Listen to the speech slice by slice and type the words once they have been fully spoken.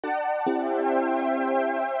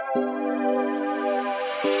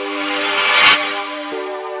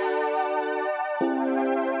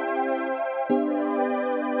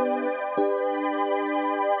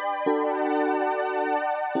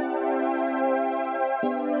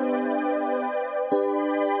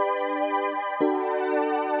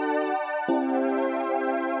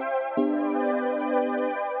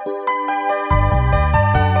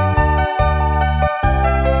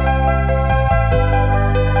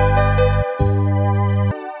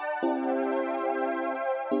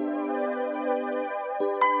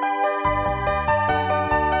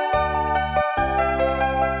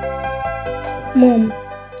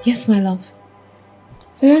Yes, my love.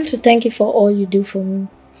 I want to thank you for all you do for me.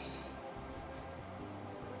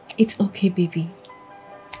 It's okay, baby.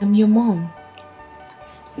 I'm your mom.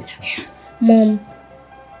 It's okay. Mom,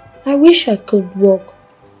 I wish I could walk.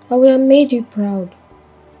 I would have made you proud.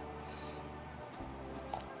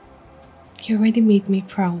 You already made me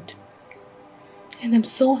proud. And I'm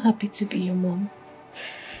so happy to be your mom.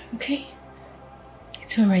 Okay?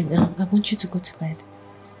 It's alright now. I want you to go to bed.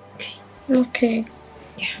 Okay? Okay.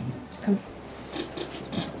 Yeah. Come.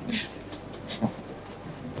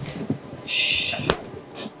 Shh.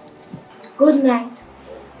 Good night.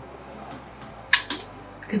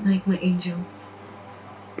 Good night, my angel.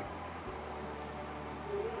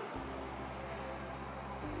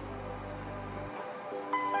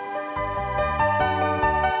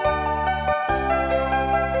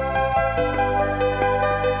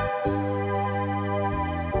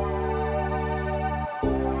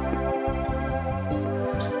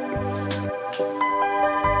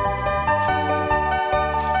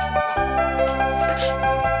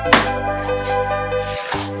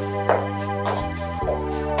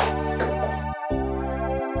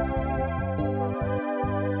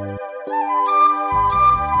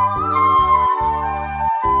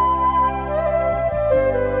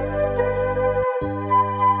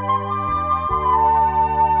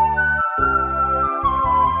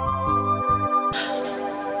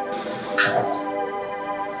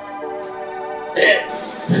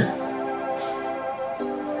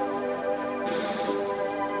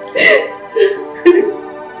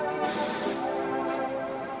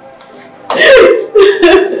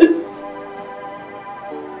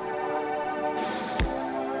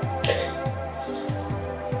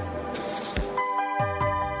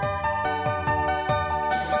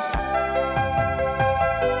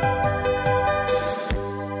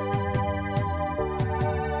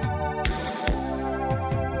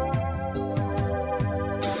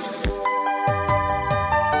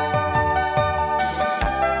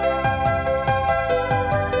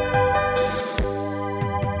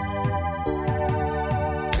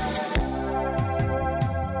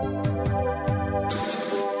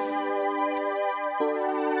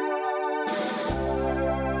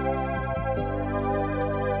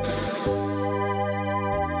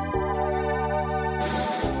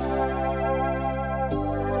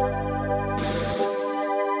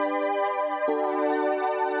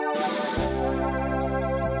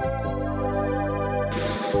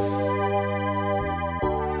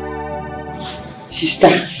 Sister,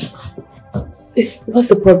 What's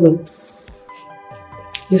the problem?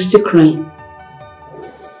 you're still crying.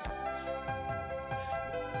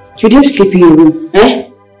 You didn't sleep in your room, eh?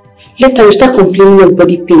 Later you start complaining of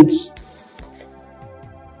body pains.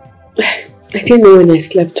 I didn't know when I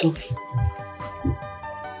slept off.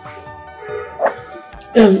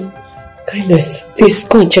 Kindness, please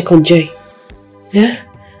go and check on Jay. Yeah?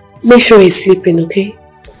 Make sure he's sleeping, okay?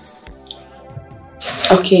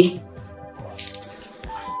 Okay.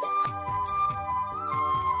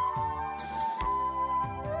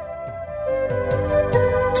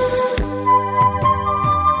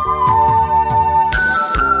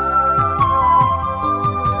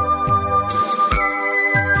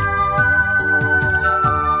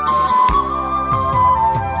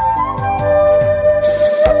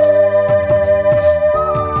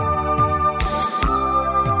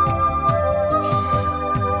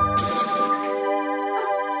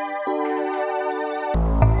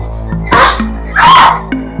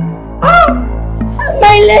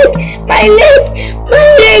 My leg!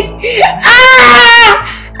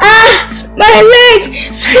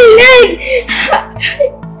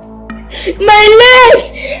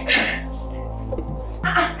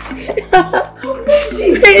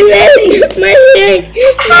 My leg!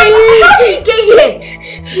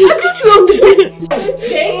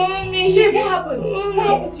 Jay, what happened? What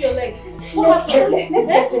happened to your leg? What happened? Let's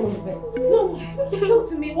get him in bed. No, talk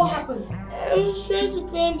to me. What happened? I was trying to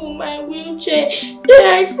climb on my wheelchair, then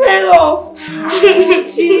I fell off.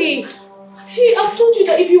 Gee, I've told you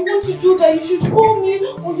that if you want to do that, you should call me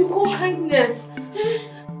or you call Kindness.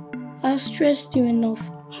 I've stressed you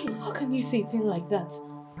enough. How can you say a thing like that?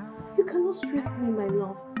 You cannot stress me, my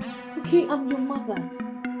love. Okay, I'm your mother.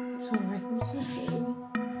 It's alright. I'm so sorry.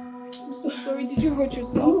 I'm so sorry. Did you hurt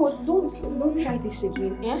yourself? No, don't try this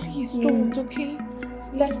again, yeah? Please don't, okay?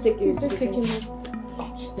 Let's take it. Let's take him out.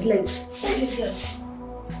 Just let it.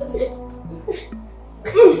 That's it.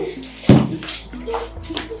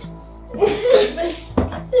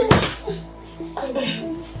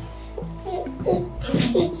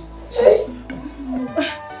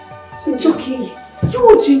 It's okay. You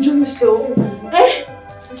want to enjoy yourself, eh?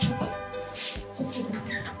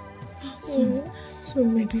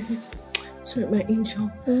 Sorry, my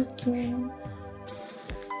angel. Okay.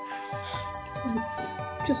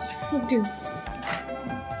 Just hold you.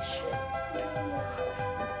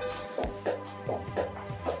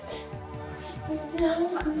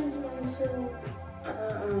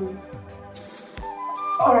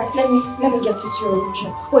 Alright, let me get you to your room.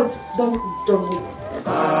 Wait, don't move.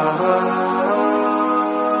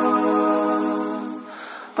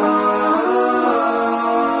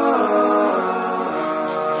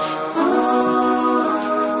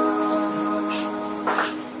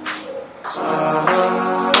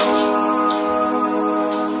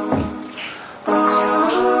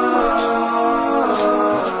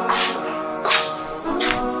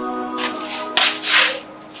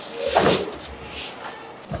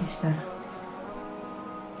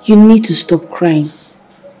 You need to stop crying.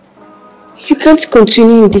 You can't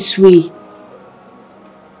continue this way.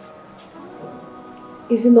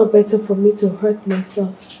 Is it not better for me to hurt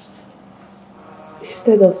myself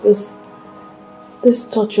instead of this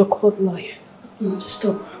torture called life?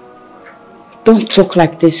 Stop. Don't talk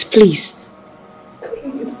like this, please.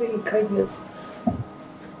 Please, say kindness.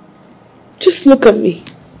 Just look at me.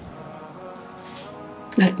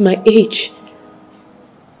 At my age,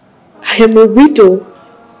 I am a widow.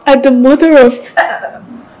 I'm the mother of...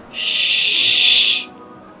 Shh.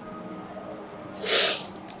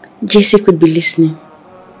 Jesse could be listening.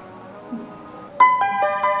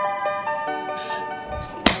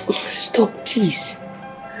 Stop, please.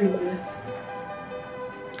 Kindness.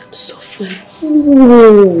 I'm suffering.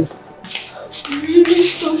 Oh. I'm really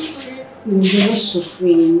suffering. No, you're not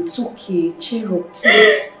suffering. It's okay. Cheer up,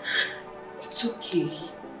 please. It's okay.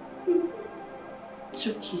 It's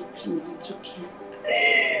okay, please. It's okay.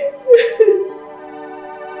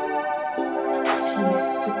 Please,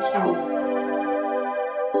 it's okay.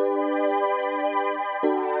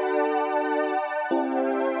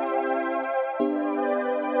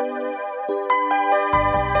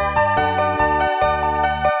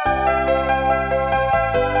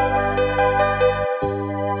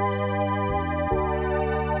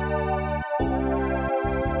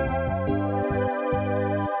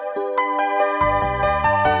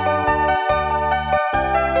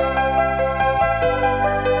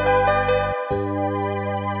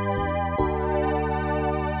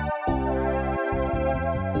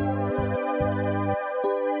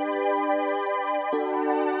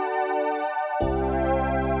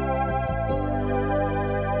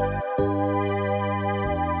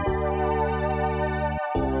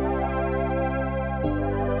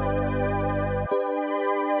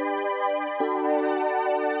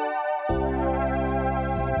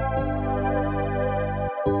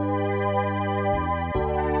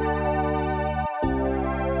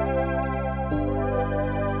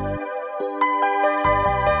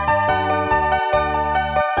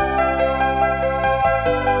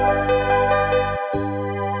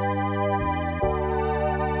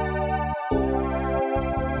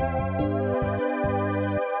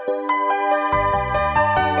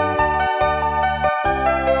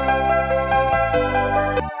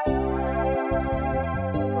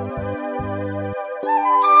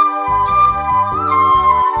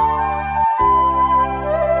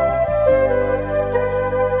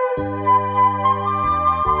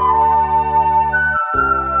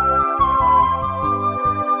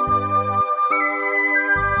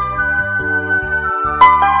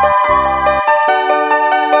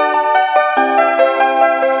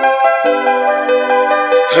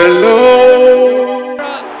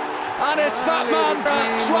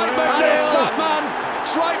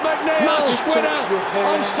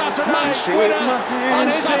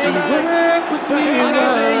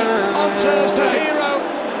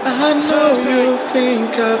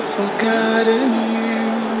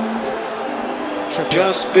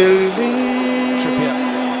 Just believe. Trippier.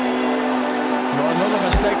 No, another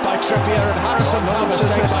mistake by Trippier and Harrison. No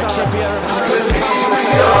mistake by Trippier and Harrison.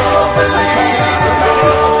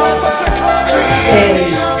 Hey.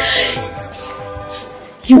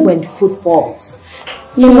 You went football.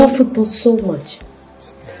 You love football so much.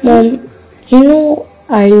 Mom, you know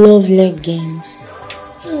I love leg games.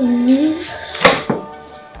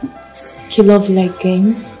 You love leg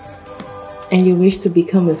games? And you wish to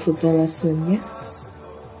become a footballer soon, yeah?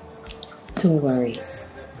 Don't worry.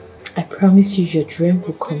 I promise you your dream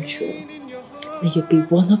will come true. And you'll be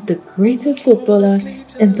one of the greatest footballers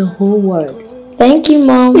in the whole world. Thank you,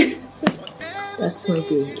 Mom. That's my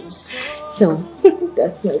baby. So,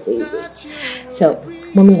 that's my baby. So,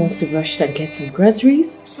 Mommy wants to rush and get some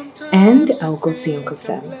groceries. And I'll go see Uncle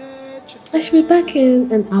Sam. I should be back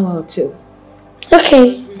in an hour or two.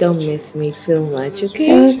 Okay. Don't miss me too much,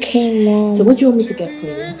 okay? Okay, Mom. So what do you want me to get for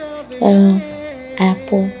you?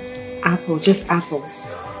 Apple. Apple, just apple.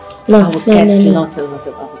 No, I will get lots and lots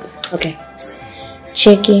of apple. Okay.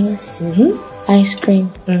 Chicken. Ice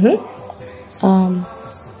cream.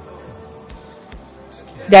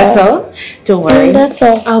 That's all? Don't worry. No, that's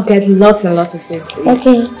all. I'll get lots and lots of things for you.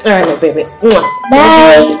 Okay. Alright, no, baby.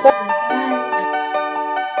 Bye.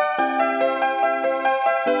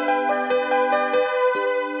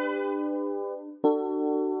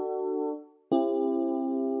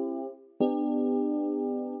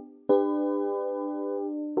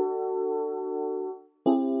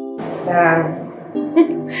 Sam,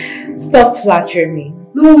 stop flattering me.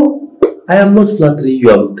 No, I am not flattering you.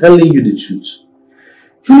 I'm telling you the truth.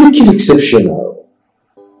 You're looking exceptional.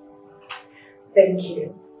 Thank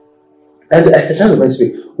you. And that reminds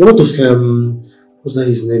me, what of what's that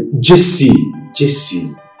his name?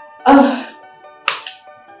 Jesse. Oh,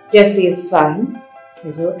 Jesse is fine.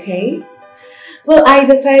 He's okay. Well, I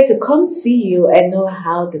decided to come see you and know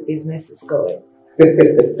how the business is going.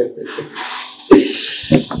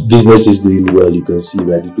 Business is doing well. You can see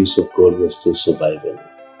by the grace of God we're still surviving.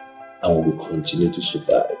 And we will continue to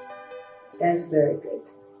survive. That's very good.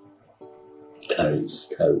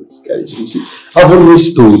 Caris. You see, I've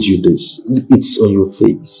always told you this. It's on your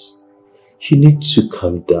face. You need to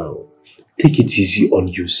calm down. Take it easy on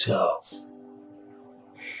yourself.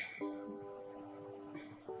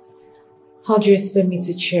 How do you expect me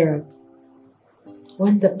to cheer up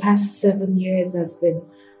when the past 7 years has been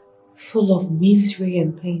full of misery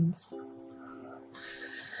and pains?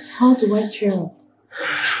 How do I cheer up?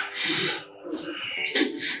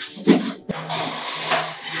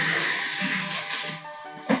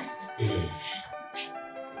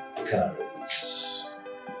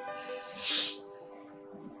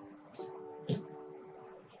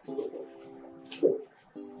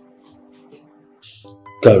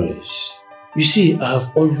 Doris, you see, I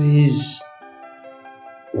have always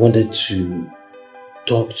wanted to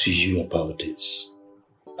talk to you about this.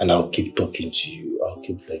 And I'll keep talking to you. I'll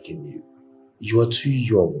keep begging you. You are too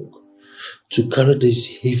young to carry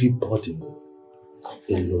this heavy burden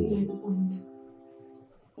alone.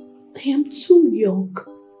 I am too young.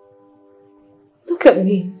 Look at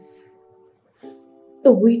me.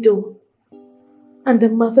 A widow and the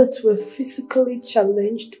mother to a physically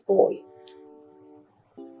challenged boy.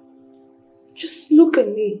 Just look at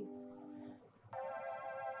me.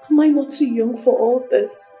 Am I not too young for all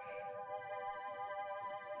this?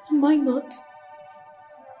 Am I not?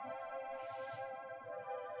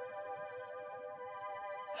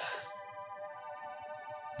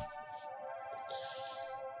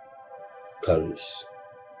 Caris,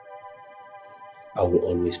 I will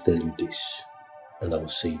always tell you this, and I will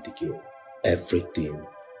say it again. Everything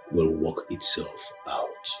will work itself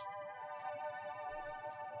out.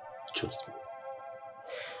 Trust me.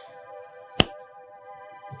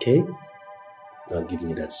 Okay? Now give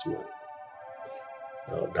me that smile.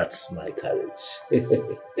 Now that's my courage.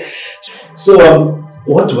 So,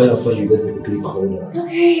 what do I offer you? Let me quickly call her.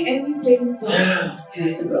 Okay, anything, so.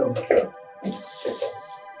 Okay,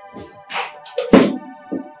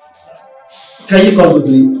 can you come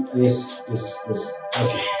quickly? Yes. Okay.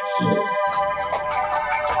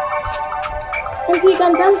 Auntie, you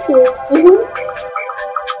can dance so.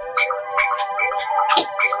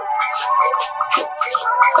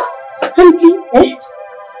 Auntie,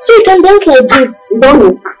 so you can dance like this? Don't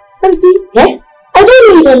know. Auntie, I don't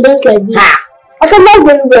know you can dance like this. I can dance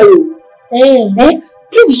very well. Play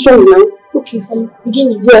the song now. Okay, from the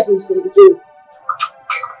beginning. Yeah, from the beginning.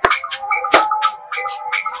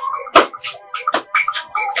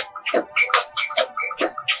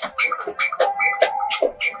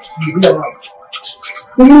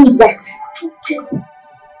 The moon is back. Okay.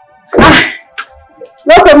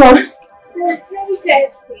 Welcome, Mom. Hey,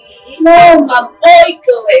 Jessie. No. My boy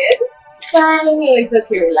going. Fine. It's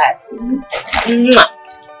okay, relax.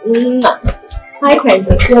 Hi,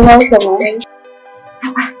 Kendra. You're welcome, Mom.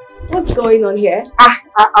 What's going on here? I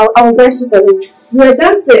was dancing for you. You were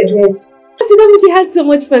dancing? Yes. So that means you had so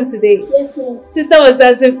much fun today. Yes, ma'am. Sister was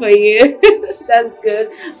dancing for you. That's good.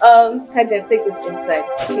 Let's take this inside.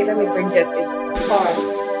 Okay, let me bring Jess in. Alright.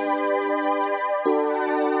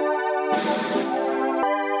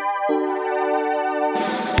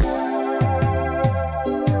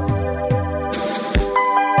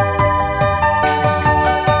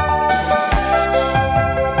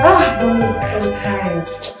 I'm so tired.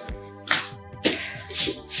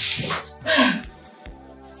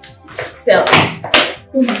 So,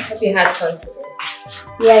 hope you had fun today.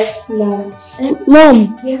 Yes, Mom.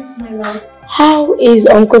 Mom. Yes, my love. How is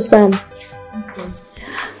Uncle Sam?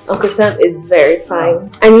 Uncle Sam is very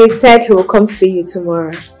fine. And he said he will come see you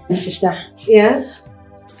tomorrow. My sister. Yes?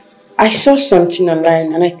 I saw something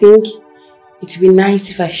online and I think it would be nice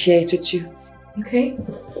if I share it with you. Okay.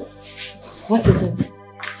 What is it?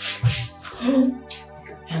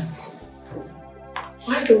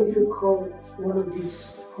 Why don't you call one of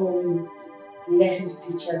these home lesson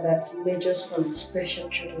teachers that majors on special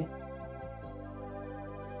children?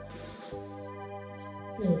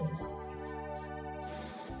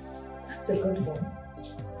 That's a good one.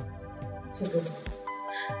 That's a good one.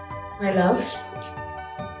 My love,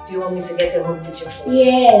 do you want me to get a home teacher for you?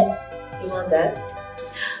 Yes. You want that?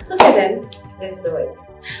 Okay then, let's do it.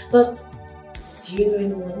 But do you know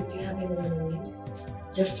anyone? Do you have anyone in mind?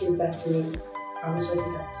 Just leave that to me. I will sort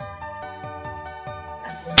it out.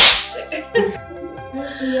 That's fantastic.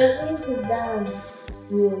 Auntie, you're going to dance.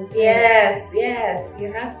 Yes,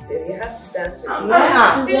 you have to. You have to dance with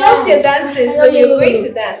me. He loves your dancing, so you're going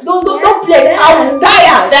to dance. Don't play. I'm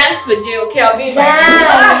tired. Dance for you, okay? I'll be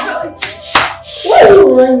Dance. Why are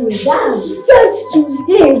you running? Dance. Such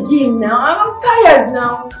today again now. I'm tired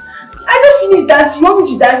now. I just finished dancing. You want me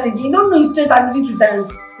to dance again? You don't know it's straight ability to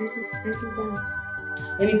dance. Auntie, dance.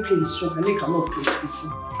 Let me play the song. I cannot play it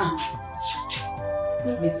before.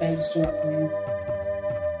 Let me find the song for you.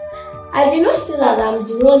 I did not say that I'm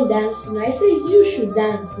the one dancing. I said you should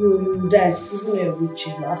dance. No, you dance. Even when you're with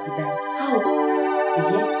you, you have to dance. How?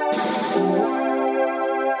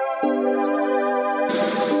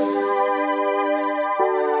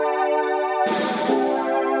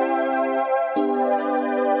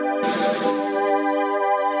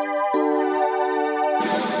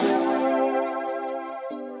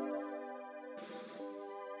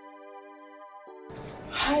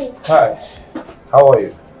 Hi, how are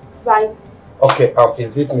you? Fine. Okay,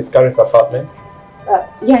 is this Miss Karen's apartment?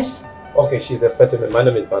 Yes. Okay, she's expecting me. My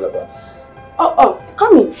name is Barnabas. Oh,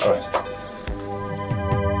 come in. Alright.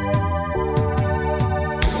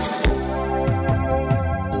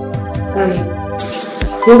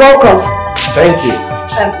 You're welcome. Thank you.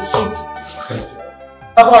 Sit. Thank you.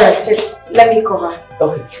 Oh, alright, sit. Let me cover.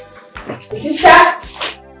 Okay. Sister.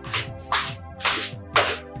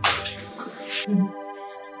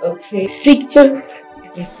 Okay. Picture.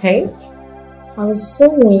 Okay. I was so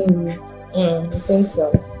winning. I think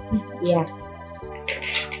so. Yeah.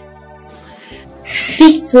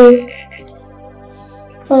 Picture.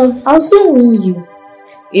 I'll soon win you.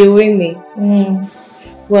 You win me?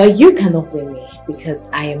 Well, you cannot win me because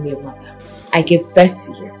I am your mother. I gave birth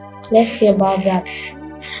to you. Let's see about that.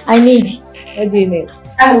 I need. What do you need?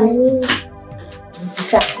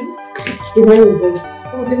 The man is here.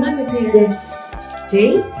 Oh, the man is here. Yes.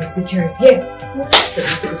 Jay, the teacher is here. So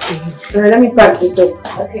let's go see him. Alright, let me pack this up.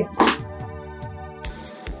 Okay.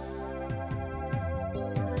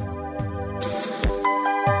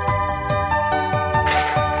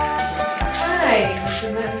 Hi, Mr.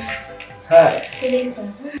 Man. Hi. Hey, sir.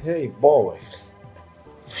 Hey, boy.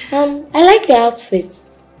 I like your outfit.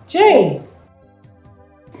 Jay.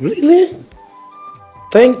 Really?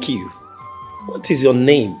 Thank you. What is your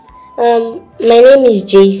name? My name is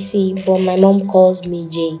JC, but my mom calls me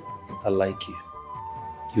Jay. I like you.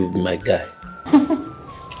 You'll be my guy.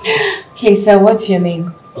 Okay, so what's your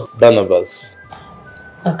name? Barnabas.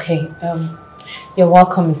 Okay, you're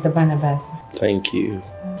welcome, Mr. Barnabas. Thank you.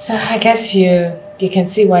 So I guess you can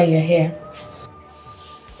see why you're here.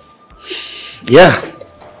 Yeah.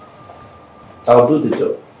 I'll do the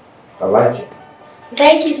job. I like it.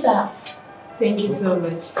 Thank you, sir. Thank you so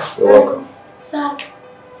much. You're welcome. Sir,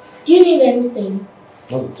 do you need anything?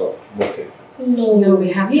 Not at all. I'm okay. No,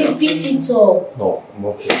 we have you to. visitor. No, I'm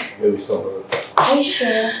okay. Maybe some other time. Are you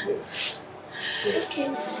sure? Yes. Yes.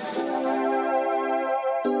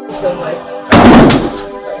 So much.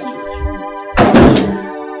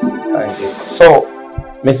 Thank you. So,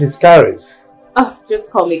 Mrs. Caris. Oh,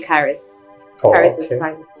 just call me Caris. Oh, Caris okay. is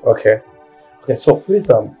fine. Okay. Okay, so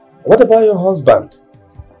please, what about your husband?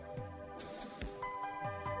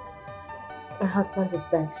 My husband is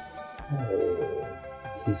dead. Oh,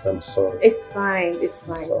 please, I'm sorry. It's fine. It's I'm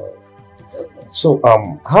fine. sorry. It's okay. So,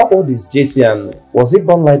 how old is JC and was he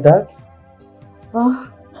born like that? Oh,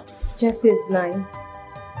 Jesse is 9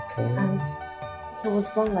 Okay. and he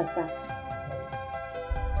was born like that.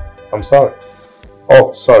 I'm sorry.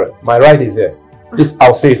 Oh, sorry. My ride is here. Please,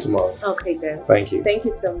 I'll see you tomorrow. Okay then. Thank you. Thank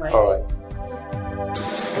you so much. All right.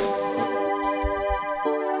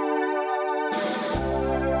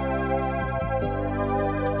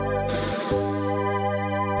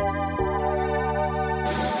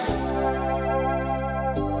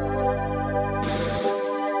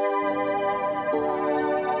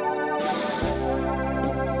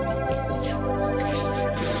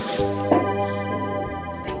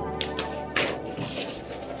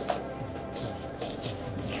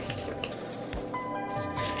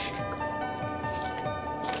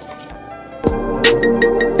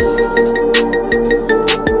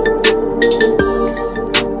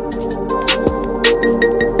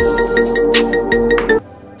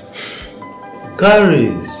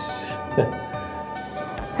 Doris.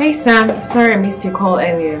 Hey Sam, sorry I missed your call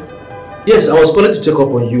earlier. Yes, I was calling to check up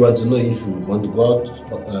on you and to know if you want to go out,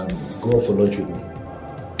 go out for lunch with me.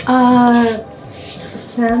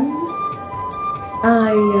 Sam,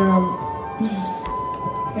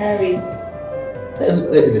 Doris.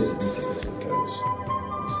 Listen, Doris.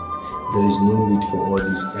 There is no need for all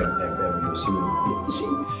this you see. You see,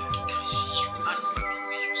 Doris, you are no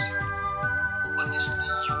longer yourself. Honestly,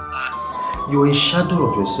 you are a shadow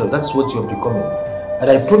of yourself. That's what you're becoming. And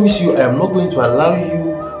I promise you, I am not going to allow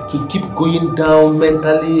you to keep going down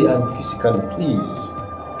mentally and physically, please.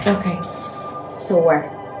 okay. So where?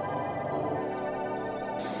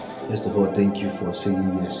 First of all, thank you for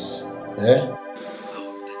saying yes. I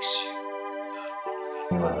will text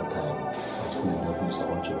you another time. I'm still in the office. I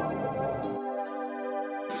want you around.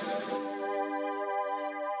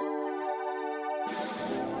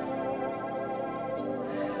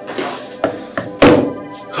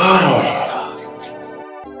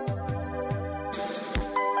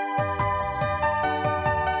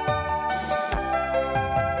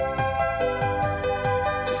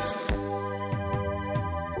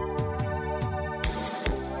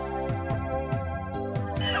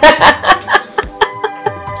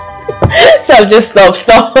 So just stop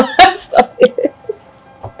it.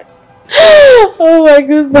 Oh my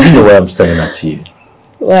goodness. Do you know why I'm staring at you?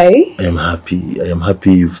 Why? I am happy. I am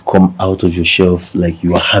happy you've come out of your shelf. Like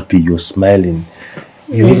you are happy, you're smiling.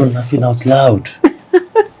 You're even laughing out loud.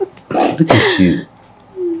 Look at you.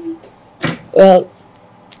 Well,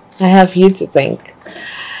 I have you to thank.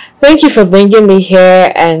 Thank you for bringing me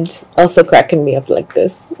here and also cracking me up like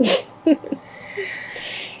this.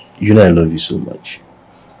 You know I love you so much.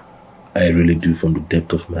 I really do, from the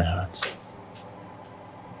depth of my heart.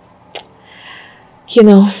 You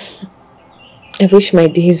know, I wish my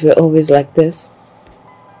days were always like this.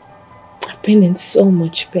 I've been in so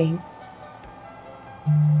much pain.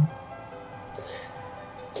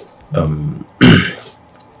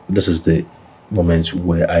 This is the moment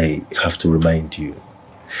where I have to remind you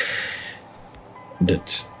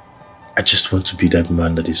that I just want to be that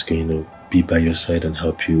man that is going to be by your side and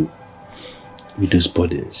help you with those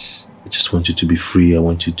burdens. I just want you to be free. I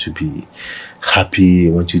want you to be happy.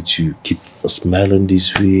 I want you to keep a smile on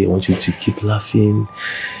this way. I want you to keep laughing.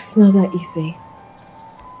 It's not that easy.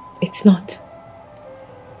 It's not.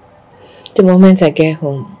 The moment I get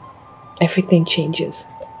home, everything changes.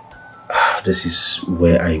 This is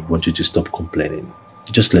where I want you to stop complaining.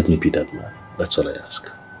 Just let me be that man. That's all I ask.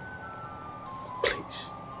 Please.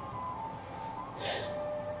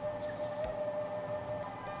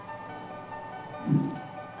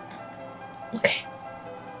 Okay.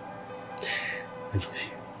 I love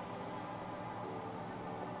you.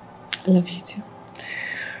 I love you too.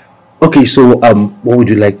 Okay, so what would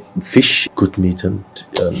you like? Fish, good meat, and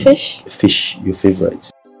Fish? Fish, your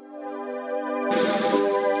favorite.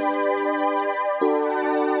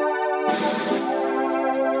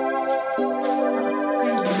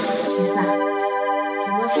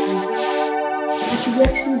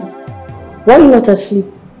 Why are you not asleep?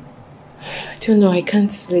 I don't know, I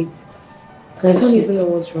can't sleep. I don't even know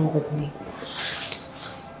what's wrong with me.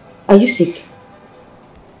 Are you sick?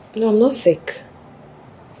 No, I'm not sick.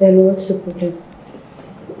 Then what's the problem?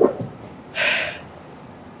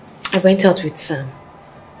 I went out with Sam.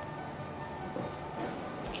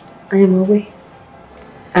 I am away.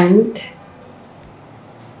 And?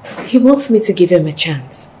 He wants me to give him a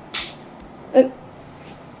chance.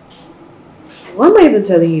 Why am I even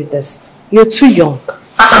telling you this? You're too young.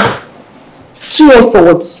 Too young for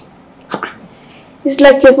what? It's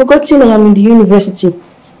like you've forgotten I am in the university.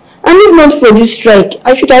 And if not for this strike,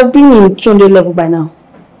 I should have been in 200 level by now.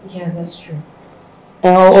 Yeah, that's true.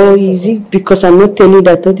 Or is it because I'm not telling you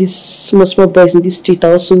that all these small boys in this street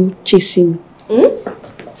are also chasing me?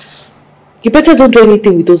 You better don't do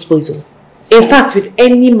anything with those boys. In fact, with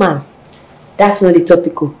any man. That's not the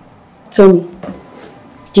topic. Tell me,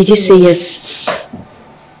 did you say yes?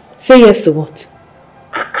 Say yes to what?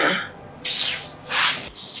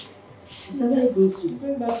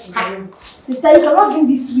 Sister, you cannot bring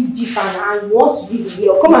this sweet gist and you want to be the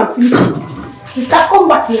girl. Come and finish it. Sister, come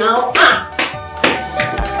back now.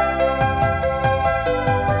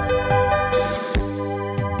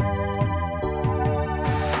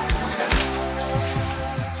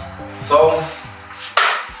 So,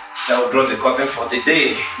 that will draw the curtain for the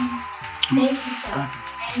day. Thank you, sir.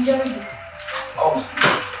 I enjoyed it. Oh,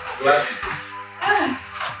 glad.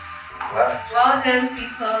 Well done,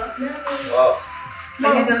 people. Wow.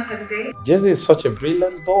 Are you done for the day? Jesse is such a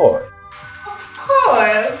brilliant boy. Of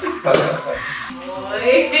course.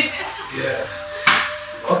 Boy. Yeah.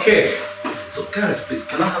 Okay. So, Karis, please,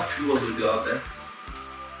 can I have a few words with you out there?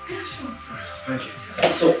 Yeah, sure. Thank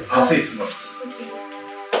you. So, I'll see you tomorrow. Okay.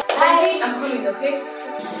 Bye. I'm coming, okay?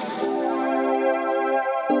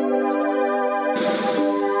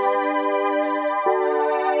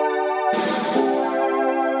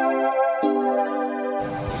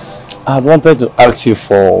 I wanted to ask you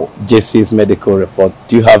for JC's medical report.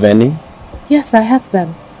 Do you have any? Yes, I have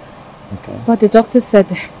them. Okay. But the doctor said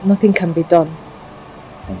nothing can be done.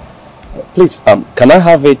 Please, can I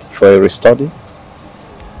have it for a restudy?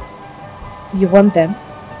 You want them?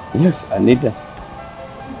 Yes, I need them.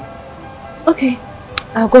 Okay,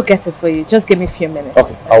 I'll go get it for you. Just give me a few minutes.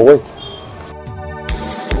 Okay, I'll wait.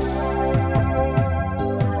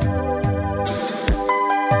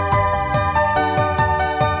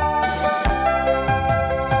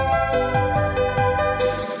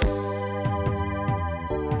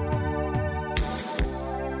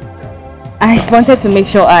 I wanted to make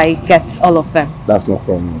sure I get all of them. That's no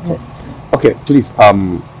problem at all. Yes. Okay, please, I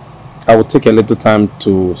will take a little time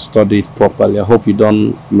to study it properly. I hope you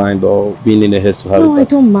don't mind or being in a haste to have it. No, I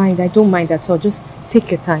don't mind. I don't mind at all. Just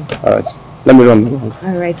take your time. Alright, let me run around.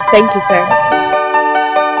 Alright, thank you, sir.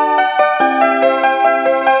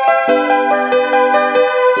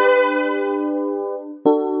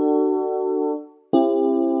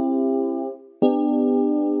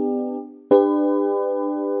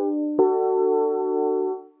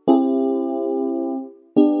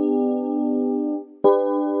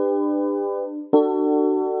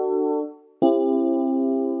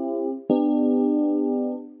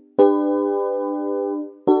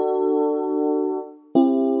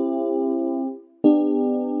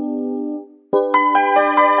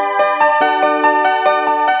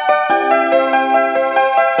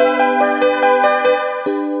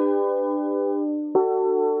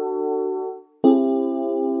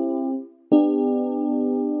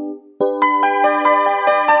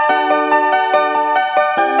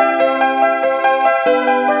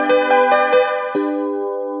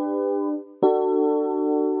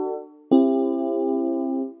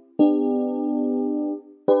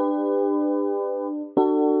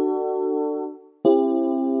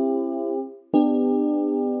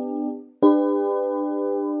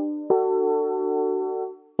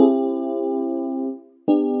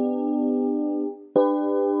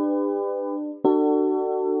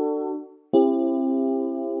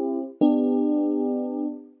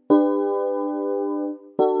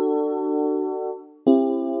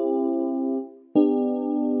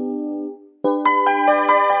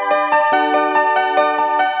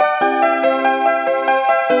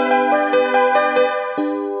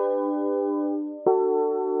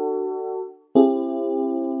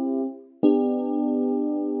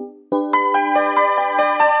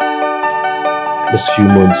 These few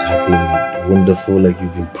months have been wonderful, like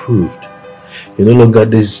you've improved. You're no longer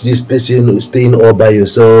this person staying all by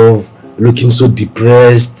yourself, looking so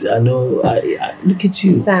depressed. I know, I look at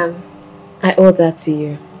you. Sam, I owe that to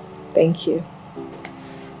you. Thank you.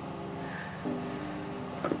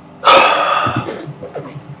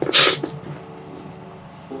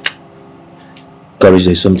 Doris,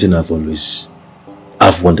 there's something I've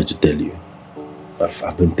wanted to tell you.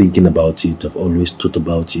 I've been thinking about it, I've always thought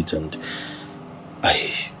about it, and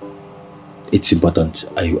it's important.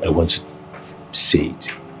 I want to say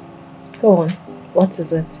it. Go on. What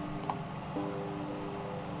is it?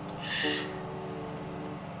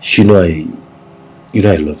 You know I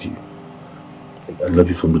love you. I love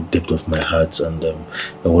you from the depth of my heart, and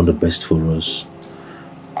I want the best for us.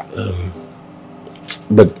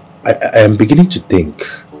 But I am beginning to think,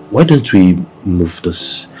 why don't we move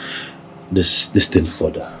this thing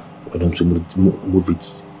further? Why don't we move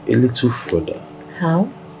it a little further? How?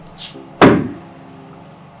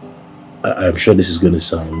 I'm sure this is going to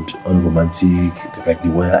sound unromantic, like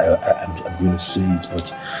the way I'm going to say it,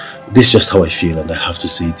 but this is just how I feel, and I have to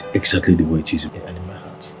say it exactly the way it is in my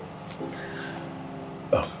heart.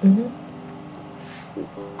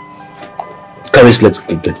 Caris, let's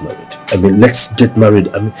get married. I mean, let's get married.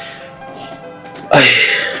 I mean, what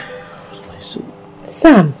am I saying?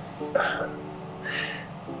 Sam.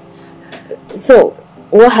 So,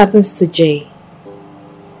 what happens to Jay?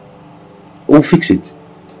 We'll fix it.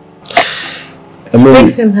 I mean,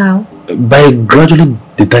 Fix him how? by gradually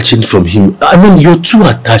detaching from him. I mean, you're too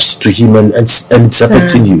attached to him, and it's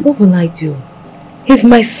affecting you. What will I do? He's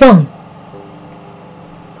my son.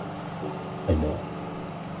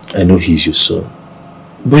 I know he's your son,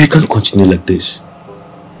 but you can't continue like this.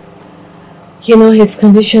 You know, his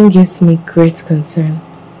condition gives me great concern.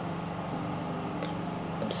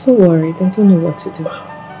 I'm so worried. I don't know what to do.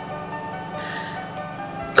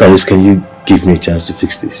 Caris, can you give me a chance to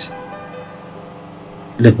fix this?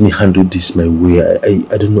 let me handle this my way.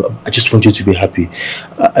 I don't know. I just want you to be happy.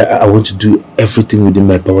 I want to do everything within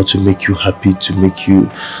my power to make you happy, to make you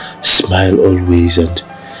smile always, and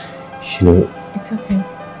you know. It's okay.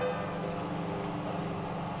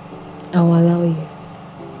 I will allow you.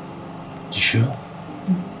 You sure?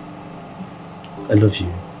 I love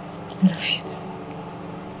you. I love you too.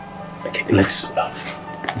 Okay, let's do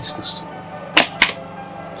this.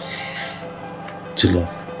 To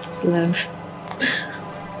love. To love.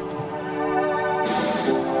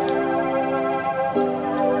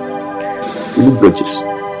 You look gorgeous.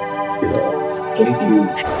 Thank you.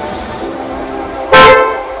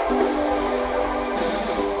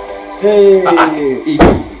 Hey!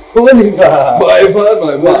 Oliver!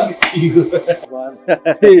 My man. Look at you.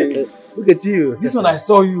 Hey, look at you. This one I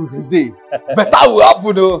saw you today. Better will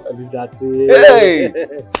happen, though. I mean, that's it. Hey!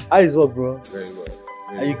 How is it, bro? Very well.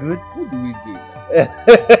 Are you good? What do we do?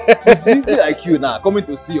 It's people like you now coming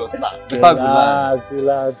to see us now.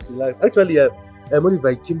 Relax. Actually, Oliver,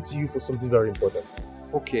 I came to you for something very important.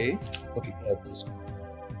 Okay. Okay, please.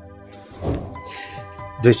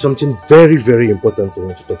 There's something very, very important I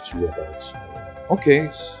want to talk to you about.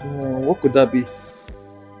 Okay, so what could that be?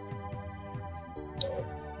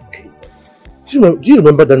 Okay. Do you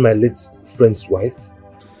remember that my late friend's wife?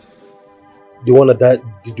 The one that died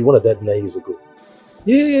 9 years ago.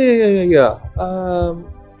 Yeah.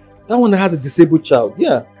 That one that has a disabled child.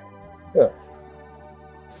 Yeah.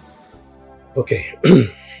 Okay.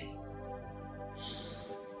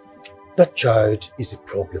 That child is a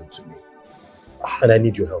problem to me. And I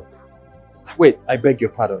need your help. Wait, I beg your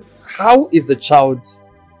pardon. How is the child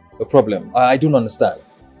a problem? I don't understand.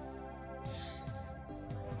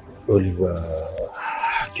 Oliver.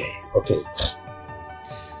 Okay.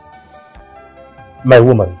 My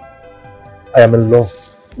woman. I am in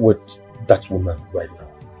love with that woman right now.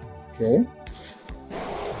 Okay.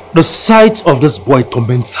 The sight of this boy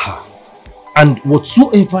torments her. And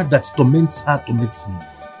whatsoever that torments her torments me.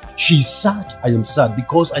 She is sad, I am sad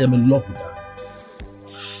because I am in love with her.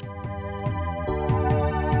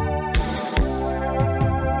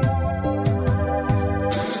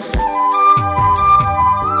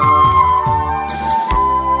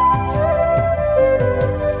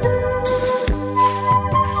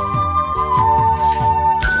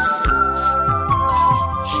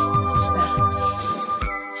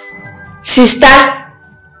 Sister,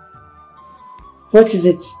 what is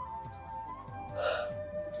it?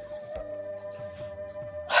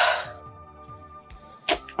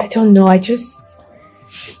 I don't know, I'm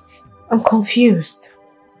confused.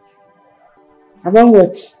 About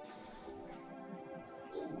what?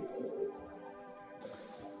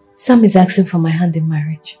 Sam is asking for my hand in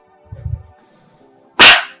marriage.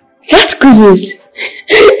 That's good news.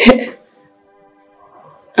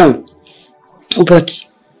 But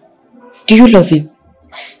do you love him?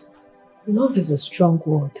 Love is a strong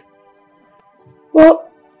word. Well,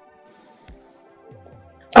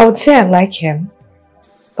 I would say I like him,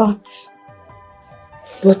 but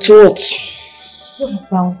what? What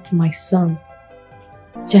about my son,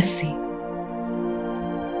 Jesse?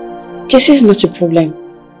 Jesse is not a problem.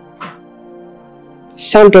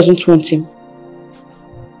 Sam doesn't want him.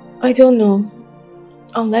 I don't know,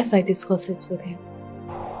 unless I discuss it with him.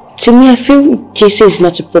 To me, I feel Jesse is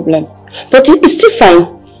not a problem. But it's still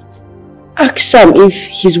fine. Ask Sam if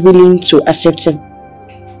he's willing to accept him.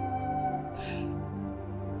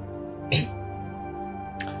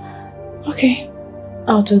 Okay,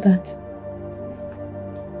 I'll do that.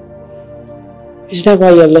 Is that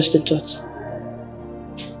why you're lost in thought?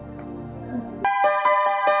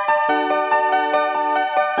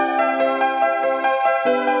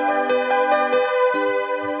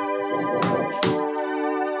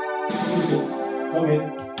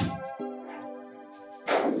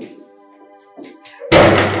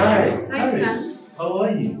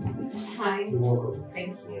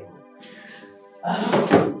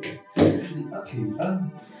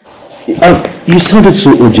 You sounded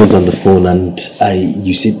so urgent on the phone, and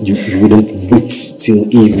you said you wouldn't wait till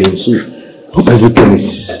evening, so hope everything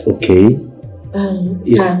is okay.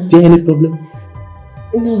 Is there any problem?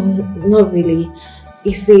 No, not really.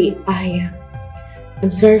 You see,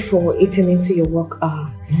 I'm sorry for eating into your work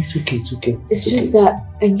hour. No, it's okay, it's okay. It's just that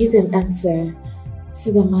I need an answer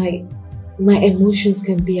so that my emotions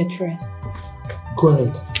can be addressed. Go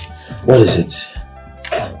ahead. What is it?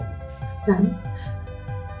 Sam,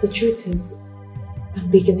 the truth is, I'm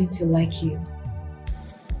beginning to like you.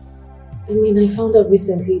 I mean, I found out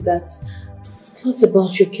recently that thoughts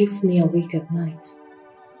about you keeps me awake at night.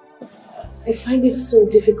 I find it so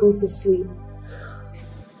difficult to sleep.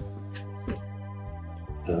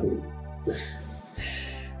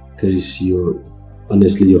 Caris,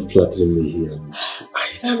 honestly, you're flattering me here.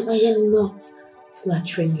 Sam, I am not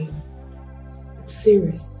flattering you. I'm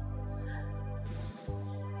serious.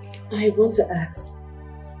 I want to ask,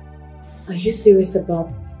 are you serious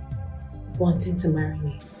about wanting to marry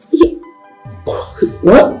me? Yeah.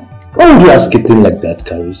 What? Why would you ask a thing like that,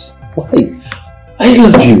 Caris? Why? I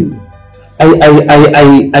love you.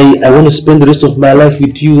 I want to spend the rest of my life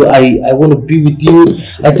with you. I want to be with you.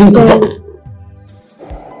 I think.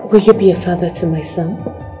 Will you be a father to my son?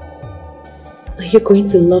 Are you going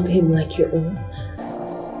to love him like your own?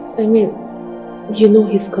 I mean, you know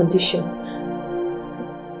his condition.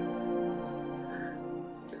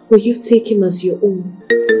 Will you take him as your own?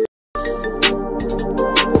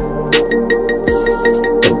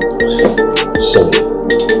 Sorry.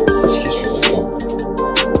 Excuse me.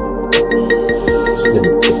 Let me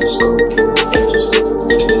get this call.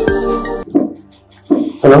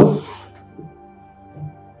 Hello?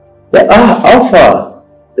 Yeah, Alpha.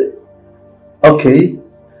 Okay.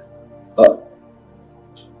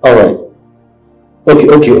 Alright. Okay.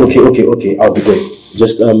 I'll be there.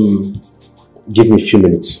 Just give me a few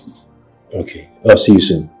minutes. Okay. I'll see you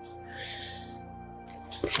soon.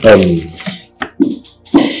 Baby,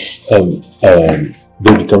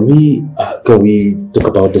 can we talk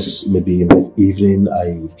about this maybe in the evening?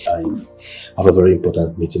 I have a very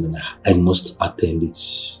important meeting and I must attend.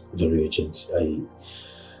 It's very urgent.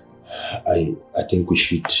 I think we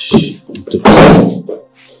should talk.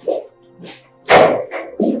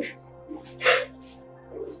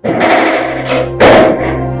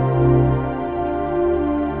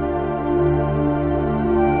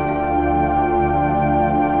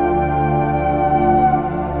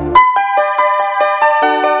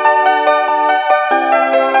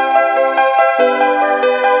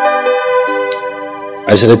 I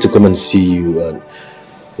decided to come and see you, and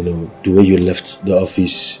the way you left the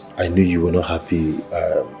office, I knew you were not happy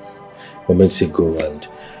moments ago, and I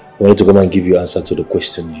wanted to come and give you answer to the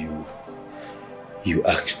question you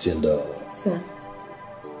asked. And Sir,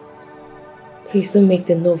 please don't make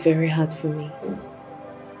the no very hard for me.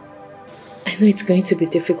 I know it's going to be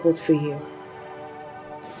difficult for you.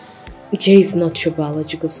 Jay is not your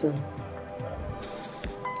biological son.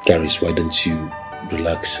 Caris, why don't you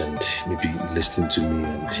relax and maybe listen to me?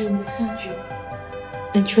 And I understand you.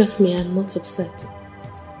 And trust me, I'm not upset.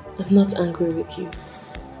 I'm not angry with you.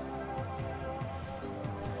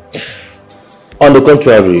 On the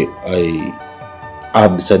contrary, I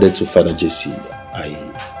have decided to father Jesse. I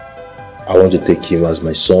want to take him as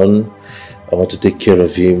my son. I want to take care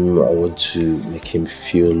of him. I want to make him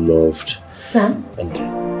feel loved. Sam? And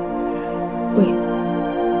wait.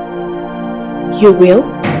 You will?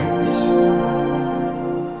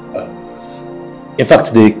 In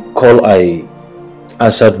fact, the call I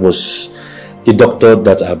answered was the doctor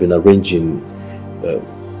that I have been arranging.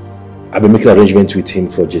 I've been making arrangements with him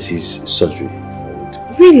for Jesse's surgery.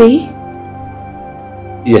 Really?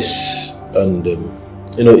 Yes, and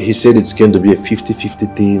he said it's going to be a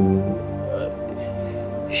 50-50 thing.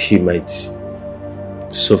 He might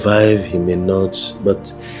survive, he may not,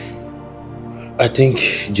 but I think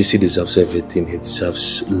Jesse deserves everything. He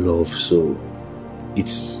deserves love, so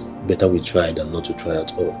it's better we try than not to try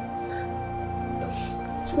at all.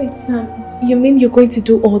 Wait, Sam, you mean you're going to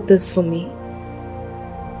do all this for me?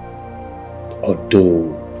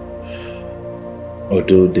 Although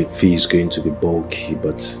the fee is going to be bulky,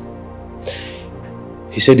 but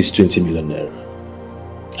he said it's 20 million naira.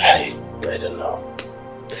 I don't know.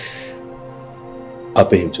 I'll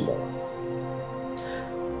pay him tomorrow.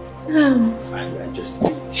 Sam. I just...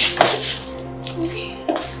 Okay.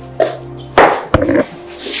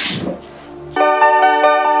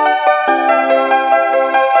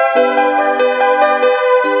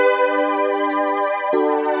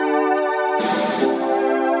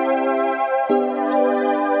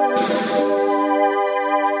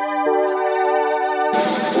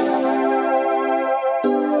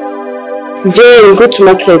 Jane, go to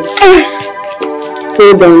market.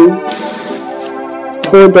 Hold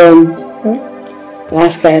on.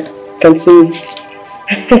 Last card. Continue.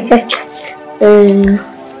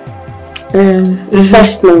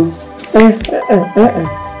 Fast now.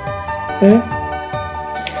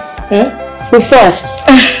 Be fast.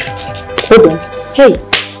 Hold on. Hey.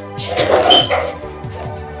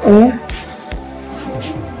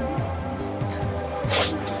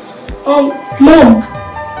 Mom.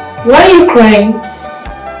 Why are you crying?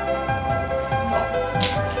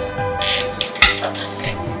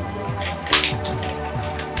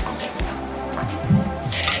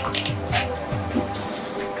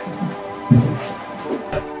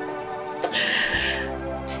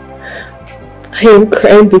 I I am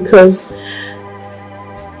crying because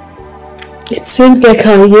it seems like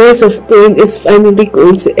our years of pain is finally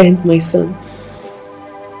going to end, my son.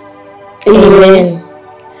 Amen.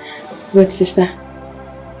 But sister,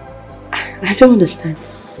 I don't understand.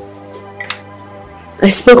 I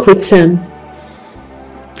spoke with Sam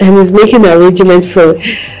and he's making an arrangement for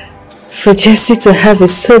Jesse to have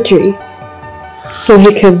his surgery so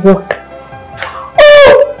he can walk.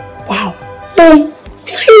 Oh! Wow. Really?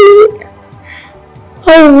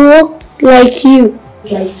 I walk like you.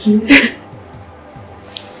 Like you?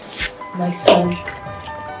 My son,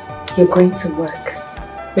 you're going to work.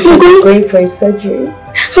 Because you're going for a surgery.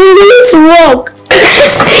 I'm going to walk.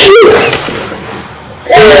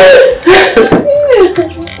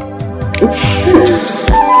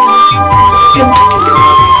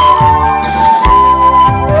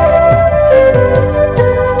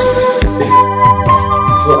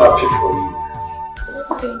 So happy for you.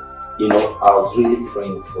 Okay. You know, I was really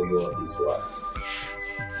praying for you all this while.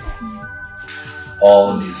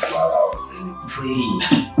 All this while I was really praying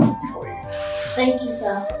for you. Thank you,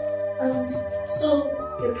 sir. So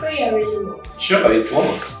your prayer really worked? Sure, it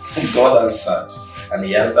worked. God answered. And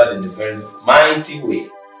he answered in a very mighty way.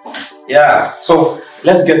 Yeah, so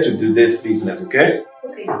let's get to do this business, okay?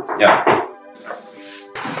 Okay. Yeah.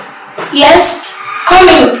 Yes,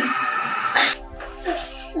 coming.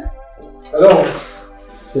 Hello.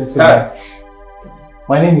 Hi.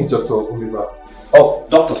 My name is Dr. Oliver. Oh,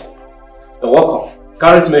 doctor. You're welcome.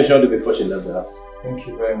 Karen mentioned it before she left the house. Thank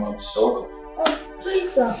you very much. You're welcome.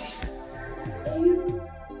 Please, sir.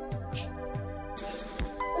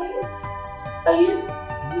 Are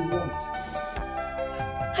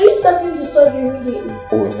you starting the surgery immediately?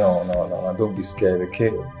 Oh, no. Don't be scared,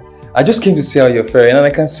 okay? I just came to see how you're faring, and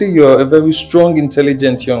I can see you're a very strong,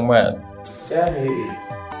 intelligent young man. Yeah, he is.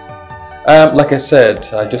 Like I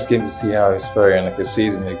said, I just came to see how he's faring, and I can see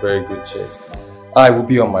he's in a very good shape. I will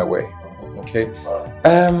be on my way, okay?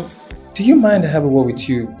 Do you mind I have a word with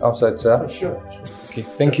you outside, sir? Oh, sure. Okay,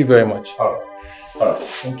 thank you very much. Alright.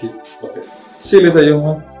 Thank you. Okay. See you later, young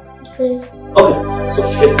man. Okay. Okay, so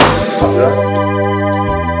yes.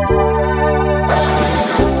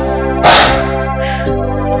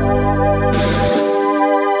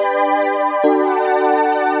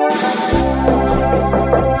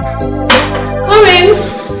 Come in.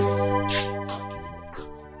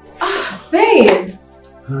 Babe.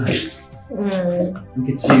 Hi. Look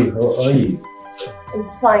at you. How are you? I'm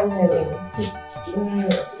fine, honey.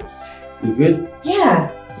 You good? Yeah.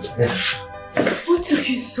 What took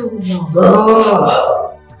you so long?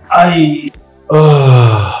 I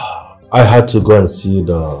had to go and see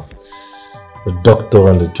the doctor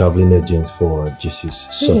and the traveling agent for Jesse's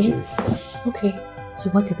surgery. Okay. So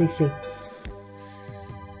what did they say?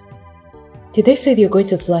 Did they say you're going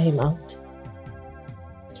to fly him out?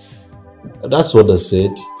 That's what they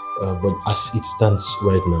said. But as it stands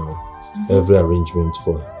right now, every arrangement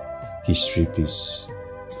for his trip is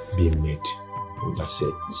being made. That's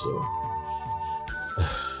it. So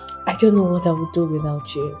I don't know what I would do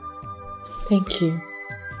without you. Thank you.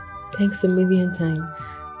 Thanks a million times.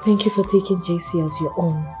 Thank you for taking JC as your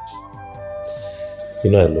own.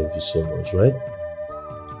 you know I love you so much, right?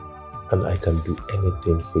 And I can do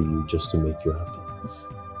anything for you just to make you happy.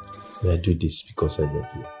 And I do this because I love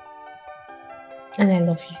you. And I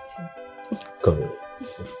love you too. Come here.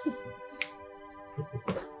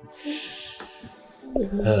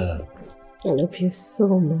 I love you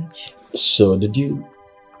so much. So, did you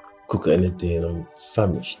cook anything? I'm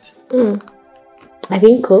famished. I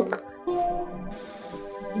didn't cook.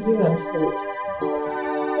 You are food.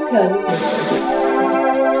 Okay, I'll just make it.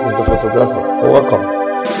 He's the photographer. You're welcome.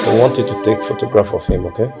 We want you to take a photograph of him,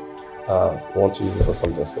 okay? We want to use it for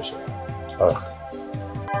something special. Alright.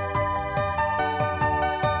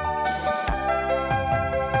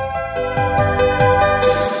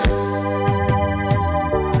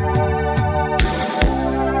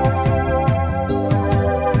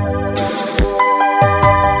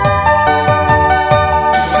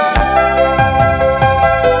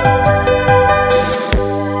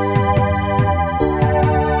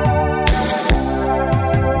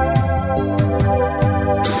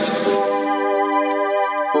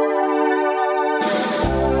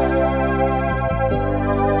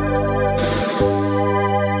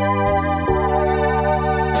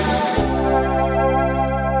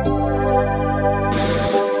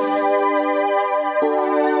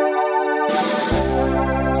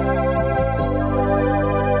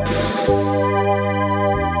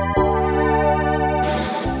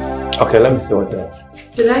 Okay, let me see what you have.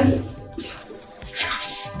 Did I?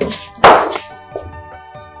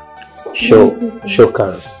 Show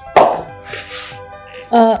Karis.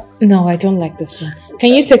 No, I don't like this one.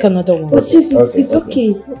 Can you take another one? But sis, it's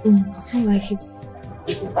okay. I don't like it.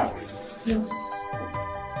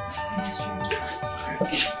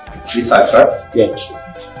 This side, right? Yes.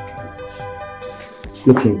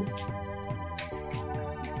 Okay.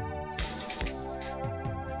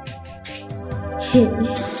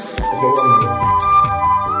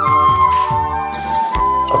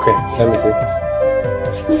 Okay, let me see.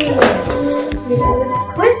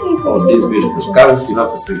 Oh, this beautiful. Guys, you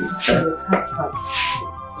have to see this.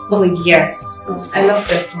 Oh yes, I love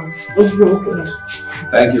this one.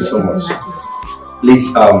 Thank you so much.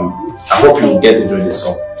 Please, I hope you get it ready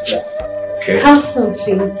soon. Okay. How so,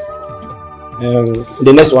 please?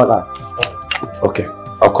 The next one. Okay,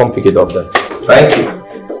 I'll come pick it up then. Thank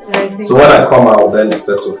you. So when I come, I'll then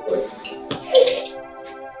settle for it.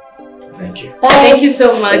 Thank you. Thank you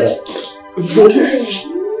so much.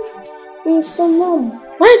 So Mom,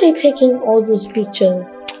 why are they taking all those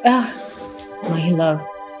pictures? My love,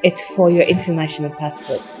 it's for your international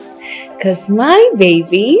passport. Because my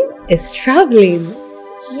baby is traveling.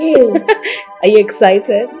 You? Are you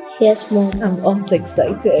excited? Yes, Mom. I'm also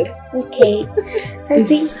excited. Okay.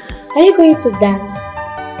 Auntie, are you going to dance?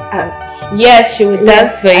 Yes, she will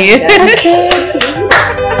dance for you. Okay.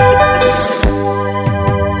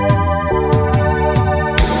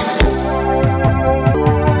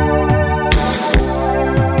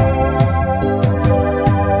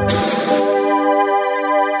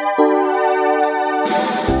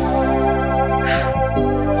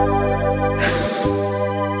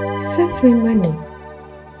 Send me money.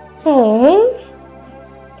 Oh,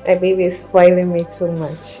 my baby is spoiling me too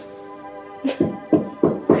much.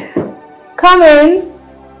 Come in.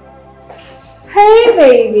 Hey,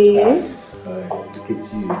 baby. Look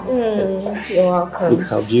at you. You're welcome. Look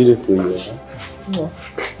how beautiful you are.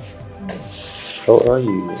 How are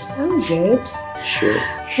you? I'm good. Sure,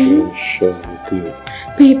 good.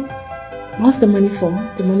 Babe, what's the money for?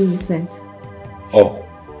 The money you sent? Oh,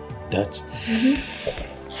 that?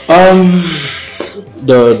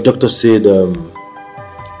 The doctor said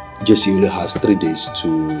Jesse only has 3 days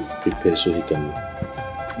to prepare so he can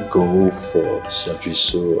go for surgery.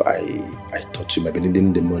 So I thought you might be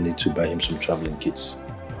needing the money to buy him some traveling kits.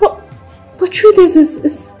 But 3 days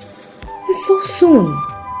is so soon.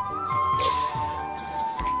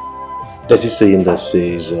 There's this saying that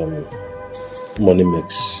says money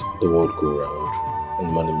makes the world go round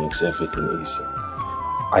and money makes everything easy.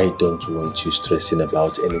 I don't want you stressing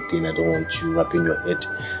about anything. I don't want you wrapping your head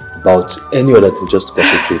about any other thing. Just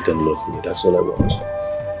concentrate and love me. That's all I want.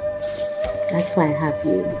 That's why I have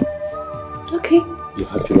you. Okay. You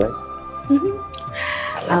happy, right?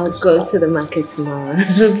 I'll go to the market tomorrow.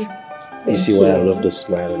 You see why I love the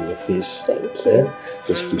smile on your face? Thank you. Yeah?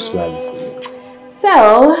 Just keep smiling for me. So,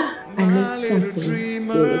 I made something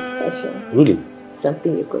really special. Really?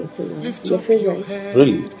 Something you're going to love. Your favorite.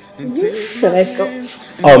 Really? So let's go.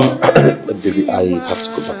 Baby, I have to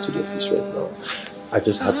go back to the office right now. I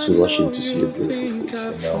just have to rush in to see your beautiful face,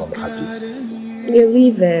 and now I'm happy. You're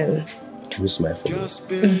leaving. Can you smile for me?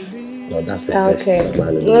 No, that's the best smile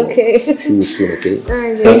in the world. Okay. See you soon, okay?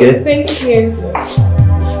 Okay. Thank you.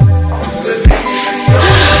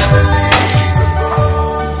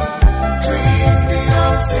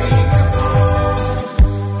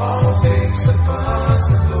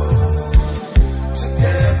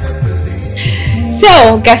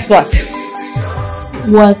 So, guess what?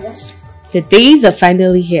 What? The days are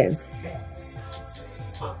finally here.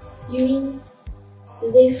 You mean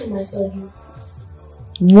the days for my surgery?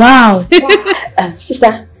 Wow.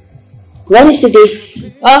 Sister, when is the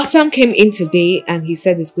day? Well, Sam came in today and he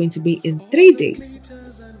said it's going to be in 3 days.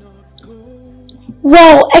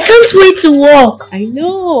 Wow, I can't wait to walk. I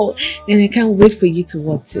know. And I can't wait for you to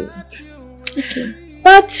walk too. Okay.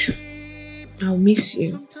 But I'll miss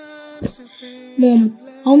you. Mom,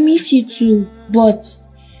 I'll miss you too. But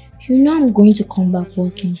you know I'm going to come back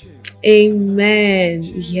working. Amen.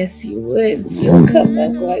 Yes, you would. You'll come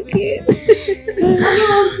back working.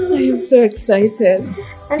 I am so excited.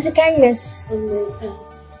 Auntie Kindness,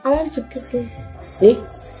 I want to poop. Eh?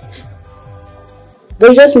 But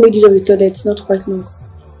you just made use of the toilet, it's not quite long.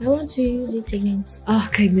 I want to use it again. Oh,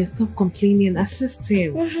 Kindness, stop complaining. Assist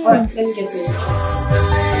him. Alright, let me get it.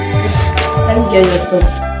 Let me get your stuff.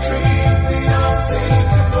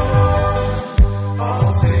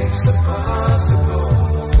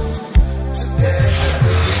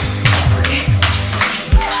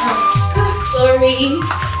 Sorry.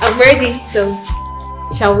 I'm ready. So,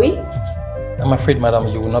 shall we? I'm afraid, madam,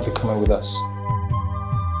 you will not be coming with us.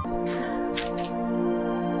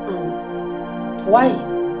 Why?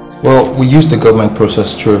 Well, we used the government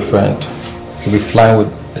process through a friend. He'll be flying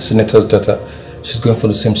with a senator's daughter. She's going for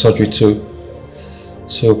the same surgery too.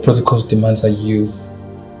 So protocols demands that you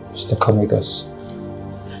still come with us.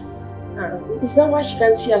 Is that why she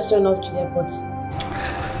can't see her son off to the airport?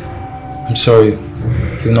 I'm sorry,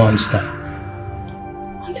 you don't understand.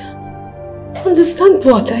 Understand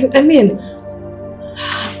what? I mean,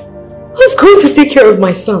 who's going to take care of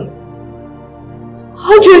my son?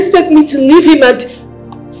 How do you expect me to leave him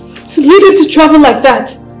to travel like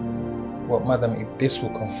that? Well, madam, if this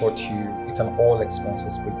will comfort you, it's an all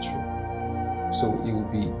expenses paid trip. So it will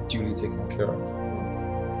be duly taken care of.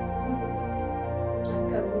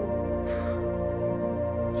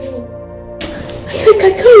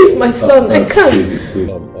 I can't leave my son. I can't.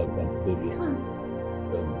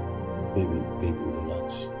 Baby,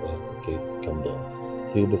 relax. Okay, calm down.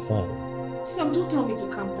 He'll be fine. Sam, don't tell me to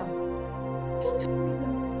calm down. Don't tell me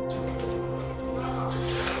that.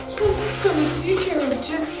 Sam, who's gonna take care of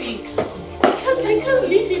Jesse? I can't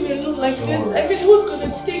leave him alone like this. I mean, who's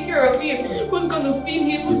gonna take care of him? Who's gonna feed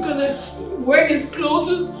him? Who's gonna wear his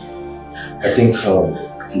clothes? I think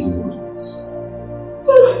he's in good hands.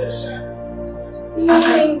 No.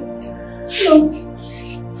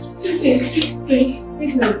 Jesse, please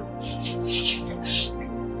wait.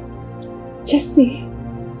 Jesse,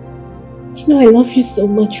 you know I love you so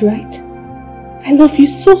much, right? I love you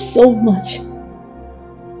so much.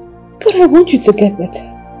 But I want you to get better.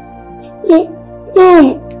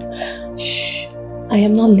 Mom! Shh. I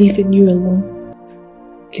am not leaving you alone.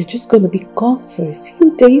 You're just going to be gone for a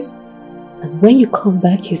few days. And when you come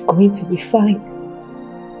back, you're going to be fine.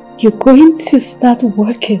 You're going to start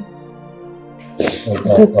working.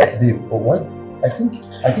 Babe, what? I think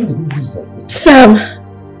the good news is that... Sam!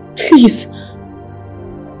 Please.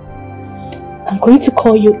 I'm going to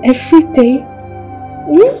call you every day.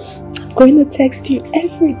 I'm going to text you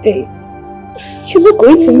every day. You're not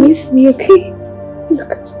going to miss me, okay?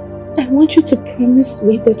 Look, I want you to promise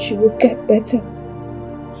me that you will get better.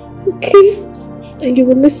 Okay? And you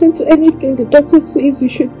will listen to anything the doctor says you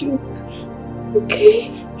should do.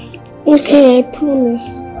 Okay? Okay, I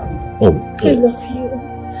promise. Oh, I love you.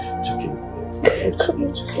 It's okay. Come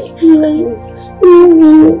on.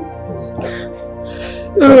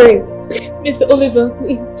 Alright. Mr. Oliver,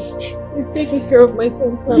 please take good care of my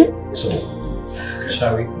son, Sam. So,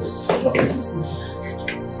 shall we? Just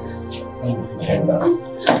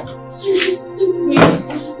wait.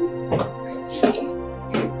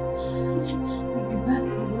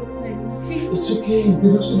 it's okay.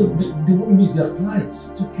 They won't miss their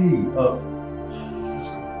flights. It's okay. Let's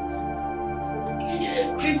go.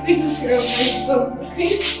 Please take good care of my son,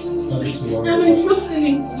 okay? I'm entrusting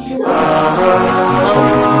it to you.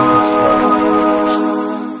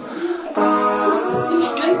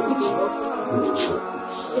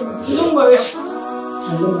 Don't worry.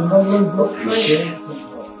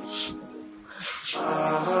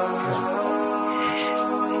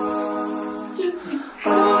 Just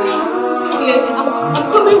I'm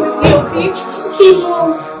coming with you, okay? Keep on.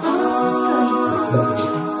 Listen.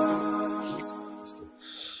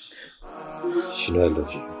 She know I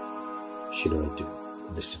love you. She know I do.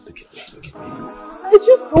 Listen, look at me. I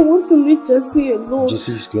just don't want to leave Jesse alone.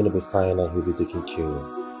 Jesse is going to be fine and he'll be taken care of.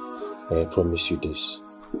 And I promise you this.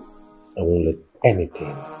 I won't let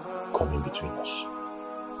anything come in between us.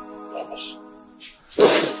 Promise.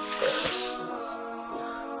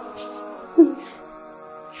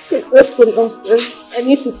 Let's put it upstairs. I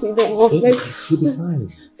need to see them off. He'll be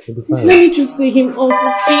fine. He'll be fine. Let me just see him off.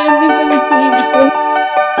 Okay, let me see him before.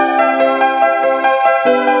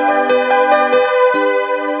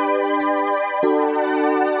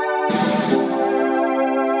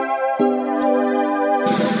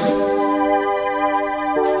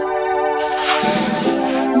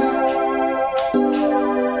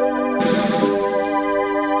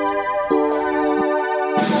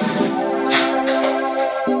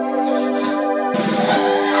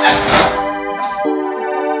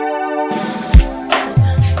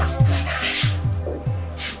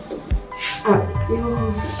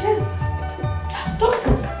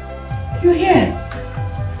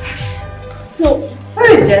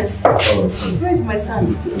 Where is my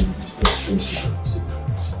son?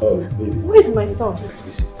 Where is my son?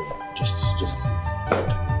 Just sit.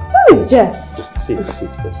 Where is Jess? Just sit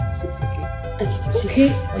first. Sit, okay? Okay.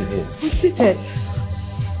 I'm here. I'm seated.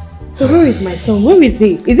 So where is my son? Where is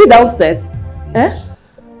he? Is he downstairs? Eh?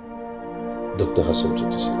 Doctor has something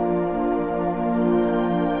to say.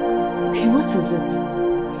 Okay, what is it?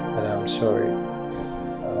 I'm sorry.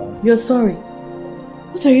 You're sorry?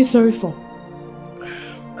 What are you sorry for?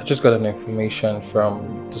 I just got an information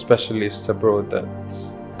from the specialist abroad that...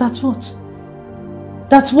 That's what?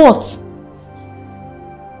 That's what?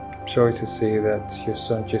 sorry to say that your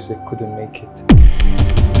son Jesse couldn't make it.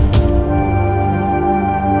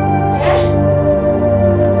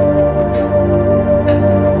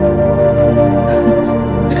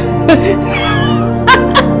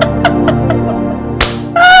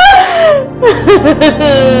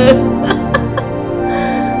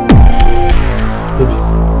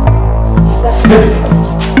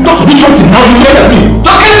 Don't do something now, you get me.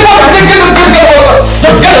 Don't get water, get water.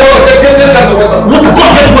 Don't get water, get water. What? Go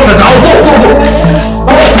get water now, go.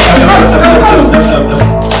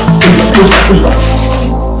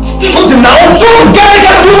 Do something now, so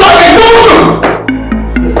get do something, go.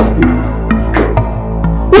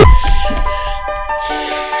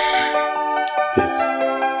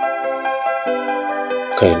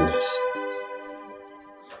 Kindness.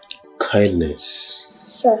 Kindness.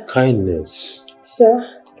 Sir. Kindness.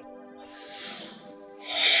 Sir.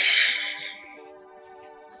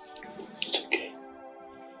 It's okay.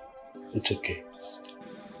 It's okay.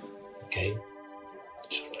 Okay?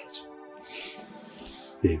 It's alright.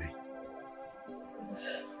 Baby.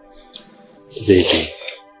 Baby.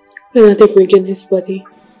 When are they bringing his body?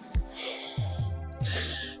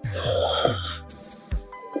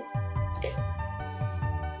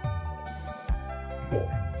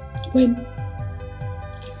 When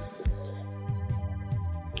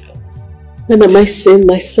am I seeing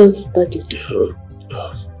my son's body?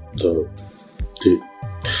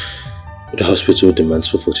 The hospital demands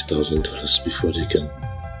for $40,000 before they can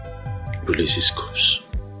release his corpse.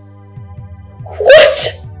 What?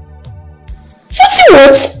 40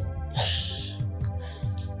 what?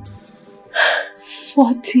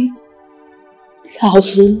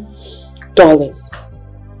 $40,000.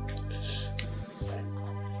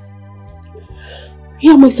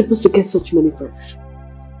 Where am I supposed to get such money from?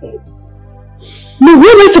 No,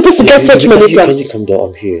 where am I supposed to get such money from? Can you calm down?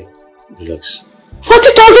 I'm here. Relax.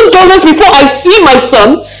 $40,000 before I see my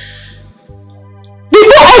son?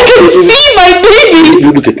 Before I can see my baby?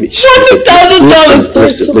 Look at me.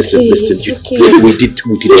 $40,000. Listen. We did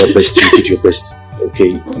our best. You did your best.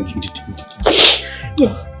 Okay?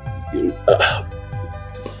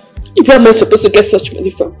 Where am I supposed to get such money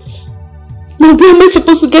from? No, where am I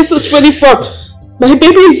supposed to get such money from? My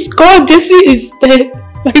baby is gone. Jesse is dead.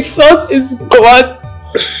 My son is gone.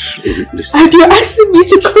 Listen. And you're asking me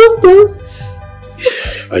to calm down?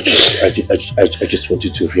 I just want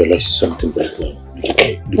you to realize something right now.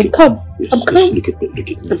 I'm calm. Yes, I'm calm. Look at me.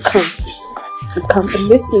 I'm calm. Listen. I'm calm. I'm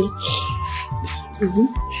listening. Listen.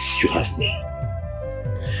 You have me.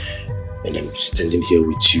 And I'm standing here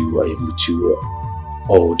with you. I am with you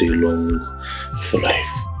all day long for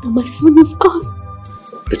life. But my son is gone.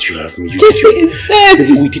 But you have me. Jesse is dead.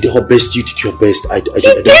 We did our best. You did your best. You did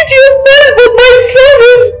your best, but my son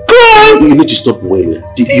is gone. You need to stop wailing.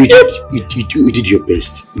 You did your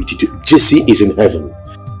best. Jesse is in heaven.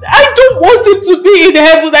 I don't want him to be in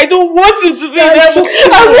heaven. I don't want him to be in heaven.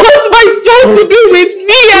 I want my son to be with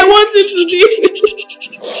me. I want him to be.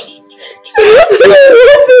 I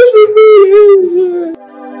want him to be.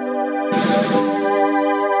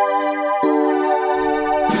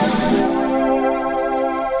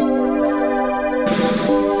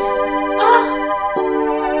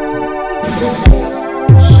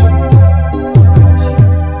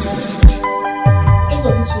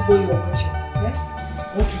 You're watching, okay?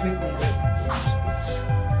 What you bring me?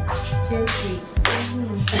 Gently.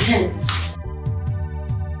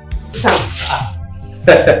 Sound.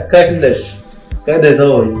 Kindness, how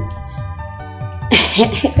are you?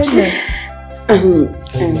 Kindness.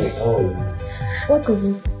 Kindness, how are you? What is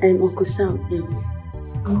it? Uncle Sam.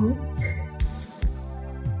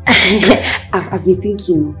 I've been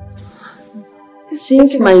thinking,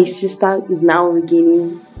 since my sister is now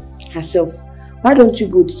regaining herself, why don't you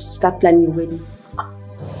both start planning your wedding?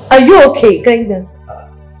 Are you okay, Kindness?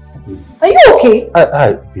 Are you okay?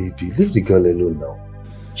 Baby, leave the girl alone now.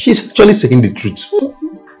 She's actually saying the truth.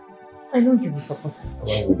 I know you will support her.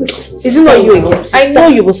 Is it not you again? I know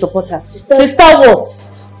you will support her. Sister what?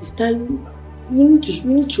 Sister, we need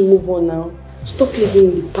to move on now. Stop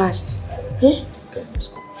living in the past. Eh? Okay, let's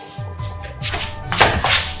go.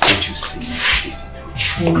 What you see is the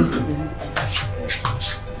truth.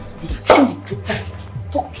 See the truth.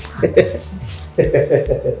 Talk to her.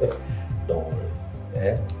 Don't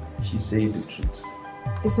worry. She's saying the truth.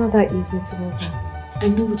 It's not that easy to move on. I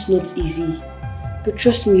know it's not easy, but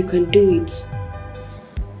trust me, you can do it.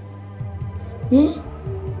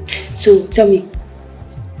 So tell me,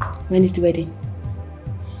 when is the wedding?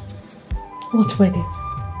 What wedding?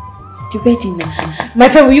 The wedding now. My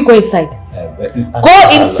friend, will you go inside? Go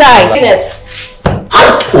inside! Yes.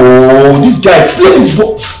 Oh, this guy, please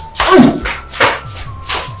go.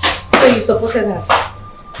 supported her.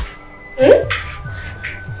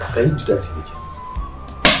 Can you do that thing again?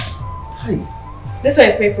 Hi. This one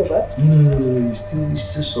is painful, but? No, it's still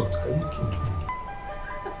soft. Can you do it again?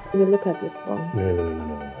 Let me look at this one. No, I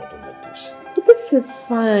don't like this. But this is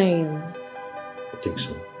fine. I think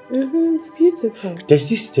so. It's beautiful. There's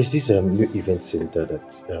this new event center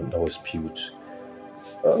that was built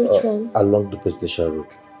Which one? along the presidential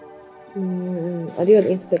road. Are they on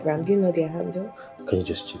Instagram? Do you know their handle? Can you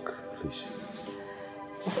just check, please?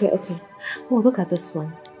 Okay. Oh, look at this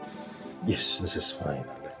one. Yes, this is fine.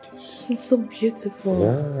 I like this. This is so beautiful.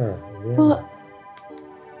 Yeah. But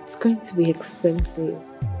it's going to be expensive.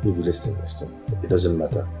 Maybe listen. It doesn't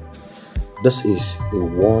matter. This is a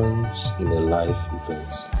once-in-a-life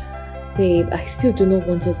event. Babe, I still do not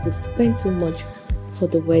want us to spend too much for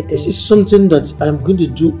the wedding. This is something that I'm going to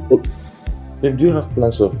do. Babe, do you have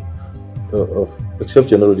plans of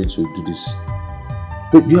except you're not ready to do this?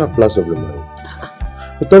 Babe, do you have plans of remarrying?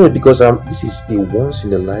 But tell me, because this is a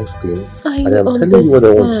once-in-a-life thing. I and I'm understand, telling you what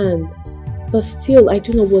I want. but still, I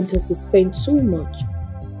do not want us to spend too much.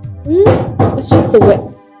 It's just the way.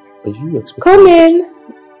 Are you expecting? Come in.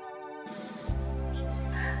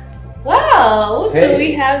 Wow, what do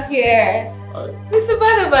we have here? Mr.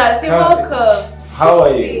 Barnabas, you're welcome. How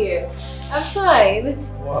are you? I'm fine.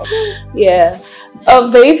 Wow. Yeah.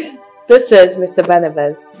 Babe, this is Mr.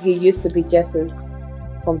 Barnabas. He used to be Jess's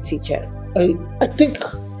form teacher. I think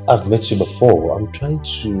I've met you before. I'm trying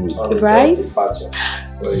to... Right?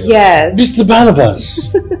 Yes. Mr.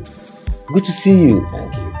 Barnabas! Good to see you.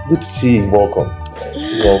 Thank you. Good to see you. Welcome.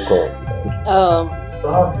 Welcome.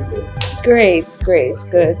 So how have you been? Great,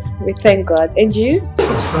 good. We thank God. And you?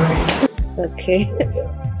 I'm fine. Okay.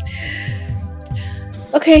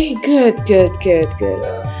 Okay, good.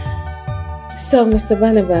 So, Mr.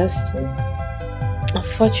 Barnabas,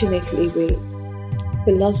 unfortunately,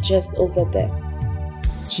 we lost just over there.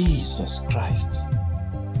 Jesus Christ.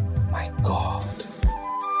 My God.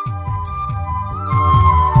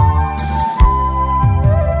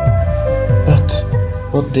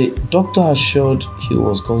 But the doctor assured he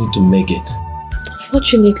was going to make it.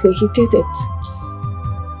 Fortunately, he did it.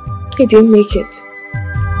 He didn't make it.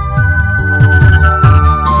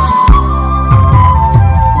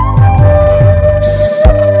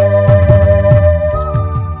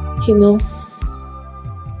 You know,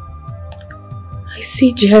 I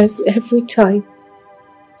see Jazz every time.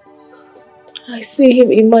 I see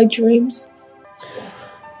him in my dreams.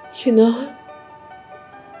 You know,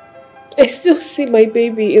 I still see my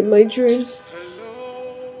baby in my dreams.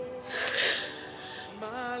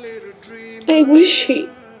 I wish he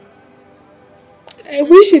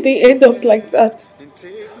didn't end up like that.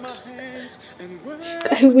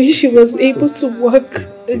 I wish he was able to walk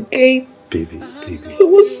again. Baby. He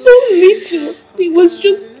was so little. He was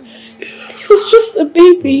just a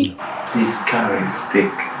baby. Please, guys,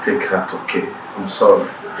 take heart, okay? I'm sorry.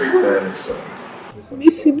 I'm very sorry. I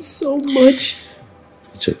miss him so much.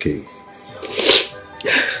 It's okay.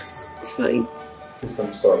 It's fine. Please,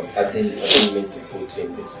 I'm sorry. I didn't mean to put you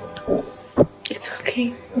in this one. It's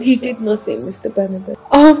okay. You did nothing, Mr. Barnabas.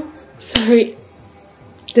 Sorry.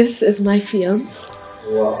 This is my fiance.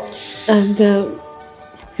 Wow. And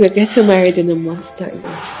we're getting married in a month's time.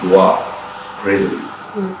 Wow. Really?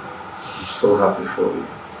 I'm so happy for you.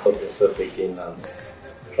 Got yourself again and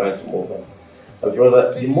trying to move on. My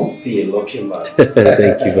brother, you must be a lucky man.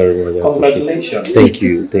 Thank you very much. Congratulations. Thank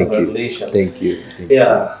you. Congratulations. Thank you.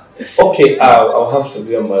 Yeah. Okay, I'll have to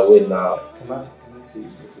be on my way now. Can I see you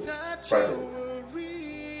Friday?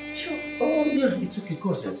 Oh yeah, it's okay.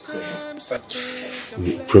 Go ahead.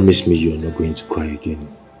 Promise me you're not going to cry again.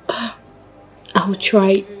 I'll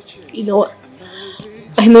try. You know,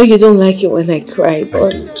 I know you don't like it when I cry,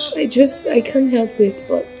 but I can't help it,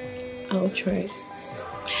 but I'll try.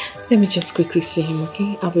 Let me just quickly see him,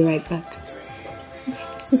 okay? I'll be right back.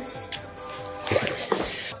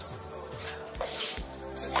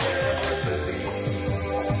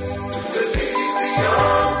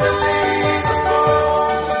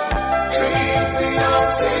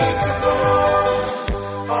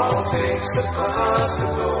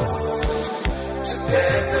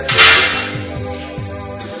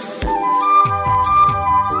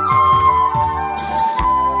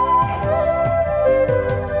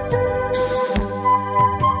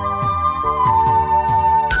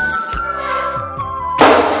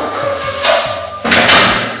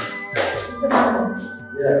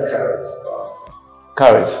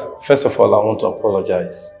 Caris, first of all, I want to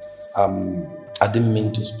apologize. I didn't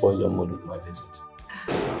mean to spoil your mood with my visit.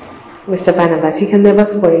 Mr. Barnabas, you can never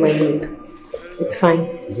spoil my mood. It's fine.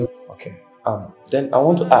 Okay. Then I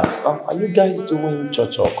want to ask, are you guys doing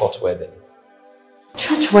church or court wedding?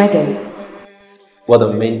 Church wedding? What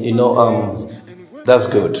I mean, that's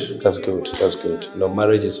good. That's good. That's good.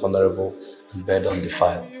 Marriage is honorable and bed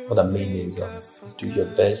undefiled. What I mean is, do your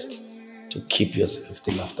best to keep yourself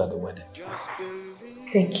till after the wedding.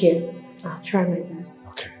 Thank you. I'll try my best.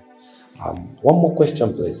 Okay. One more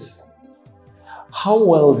question, please. How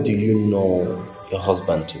well do you know your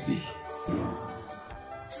husband to be?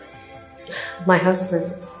 My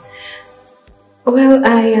husband? Well,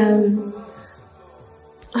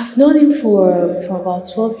 I've known him for about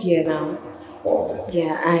 12 years now. Oh.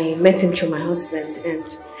 Yeah, I met him through my husband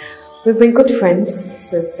and we've been good friends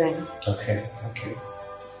since then. Okay.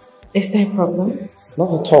 Is there a problem?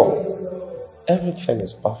 Not at all. Everything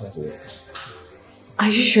is perfect. Are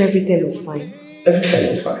you sure everything is fine? Everything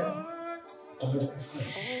is fine.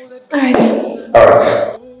 Alright then.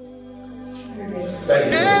 Alright.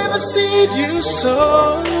 Never seen you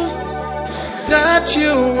so that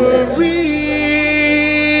you will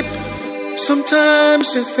reap.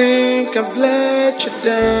 Sometimes you think I've let you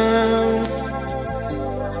down.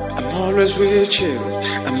 I'm always with you.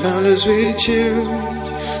 I'm always with you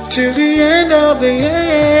till the end of the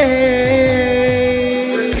year.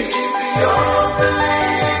 Believe the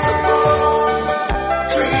unbelievable,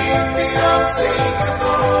 dream the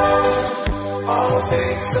unthinkable. All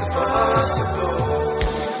things are possible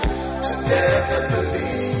to them that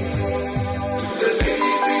believe.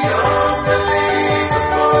 Believe the unbelievable,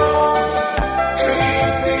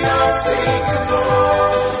 dream the unthinkable.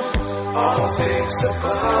 All things are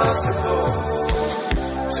possible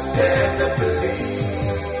to them that believe.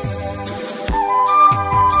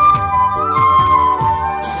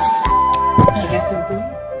 I guess I'm done?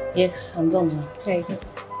 Yes, I'm done. There you go.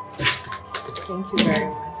 Thank you very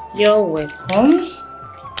much. You're welcome.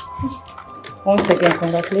 Once again,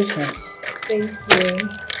 congratulations. Thank you.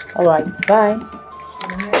 Alright, bye.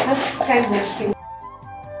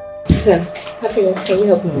 So, Happiness, can you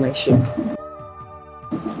help me with my shoe?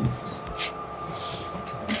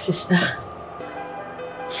 Sister.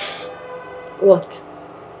 What?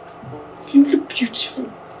 You look beautiful.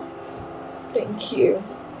 Thank you.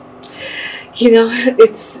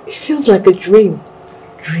 It feels like a dream.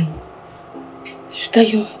 Dream? Sister,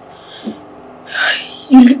 you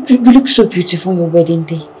look so beautiful on your wedding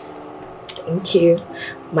day. Thank you.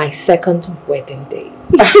 My second wedding day.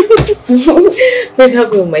 Please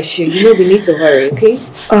help me with my shoe. We need to hurry, okay?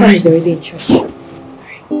 Sam's already in church.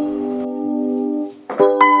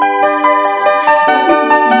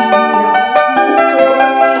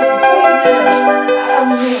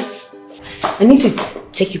 I need to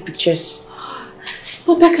take your pictures.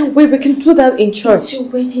 But that can wait. We can do that in church. It's your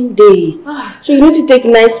wedding day. So you need to take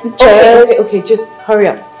nice pictures. Okay. Just hurry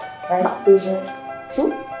up.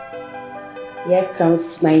 Here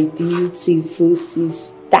comes my beautiful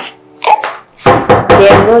sister.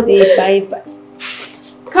 They're not a fine.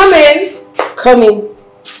 Come in. Come in.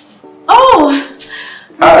 Oh,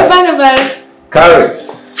 Mr. Barnabas. Carrot.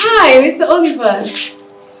 Hi, Mr. Oliver.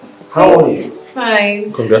 How are you?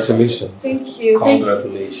 Fine. Congratulations. Thank you.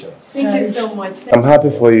 Congratulations. Thank you so much. I'm happy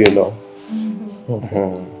for you,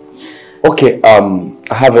 Okay,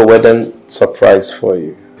 I have a wedding surprise for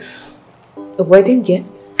you. A wedding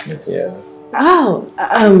gift? Yeah. Oh.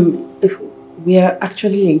 We are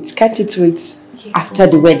actually late. Can't it wait after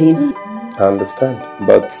the wedding? I understand,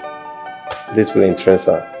 but this will interest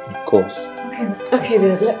her, of course. Okay,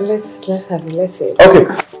 then let's have it. Let's say. Okay.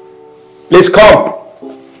 Please come.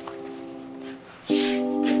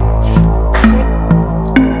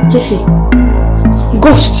 Jesse.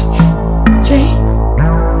 Ghost. Jay.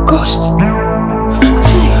 Ghost.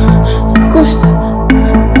 Jay. Ghost.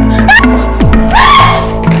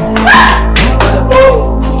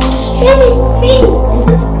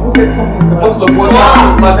 Get something in the bottle of water.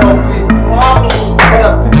 Madam, please.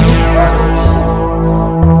 Madam, please.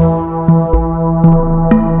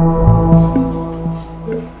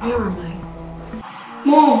 Where am I?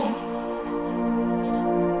 Mom.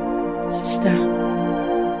 Sister.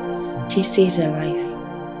 Jesse is alive.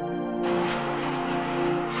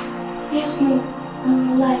 Yes, Mom. I'm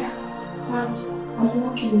alive. And I'm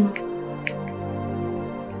walking now.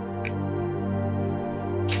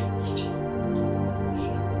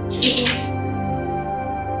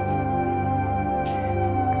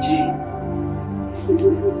 Is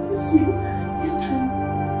this you? Yes, Mom.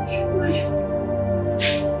 You're alive.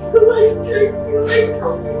 You're alive, Jake. You're alive.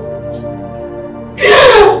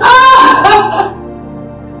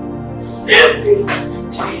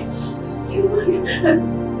 Jake, you're alive.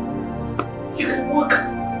 You can walk.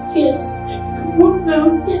 Yes. You can walk now.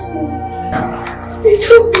 Yes, Mom. They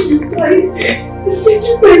told me you died. They said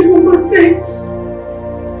you died overnight.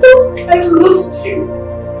 I lost you.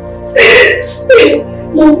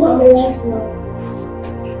 Mom, I'm alive now.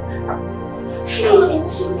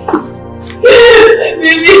 My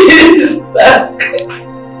baby is back.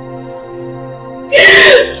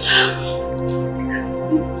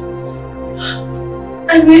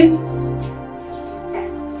 I mean,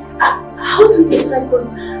 how did this happen?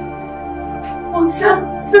 Well,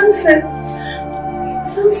 Sam said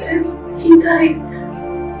he died.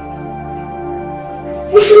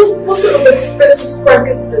 What sort of expensive prank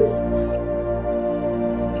is this?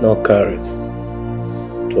 No, Caris.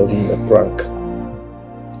 It wasn't a prank.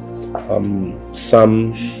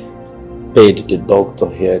 Sam paid the doctor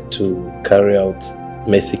here to carry out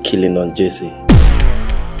mercy killing on Jesse.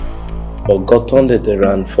 But God turned it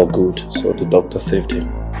around for good, so the doctor saved him.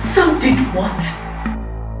 Sam did what?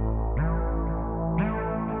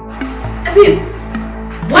 I mean,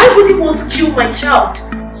 why would he want to kill my child?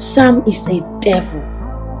 Sam is a devil.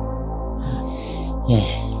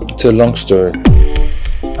 It's a long story.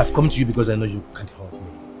 I've come to you because I know you can help me.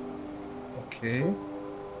 Okay.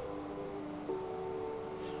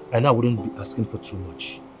 I know I wouldn't be asking for too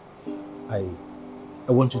much. I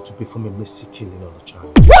want you to perform a mercy killing on a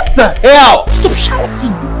child. What the hell? Stop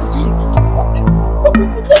shouting!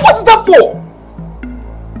 What is that for?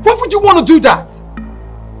 Why would you want to do that?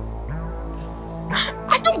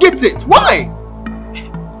 I don't get it. Why?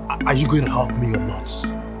 Are you going to help me or not?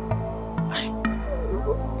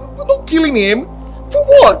 We're not killing him. For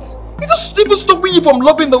what? He's just even stopping you from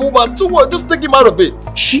loving the woman. So what? Just take him out of it.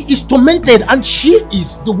 She is tormented and she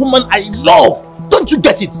is the woman I love. Don't you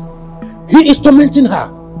get it? He is tormenting her.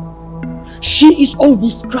 She is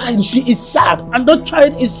always crying. She is sad. And that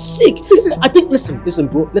child is sick. I think, listen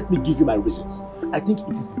bro. Let me give you my reasons. I think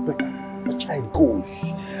it is better the child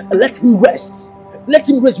goes. Let him rest. Let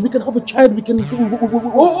him rest. We can have a child. We can...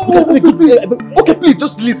 Okay, please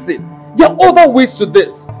just listen. There are other ways to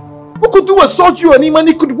this. We could do a surgery on him and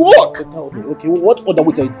he could walk. Okay, what other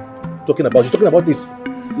ways are you talking about? You're talking about this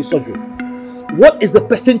surgery. What is the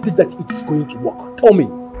percentage that it's going to work? Tell me.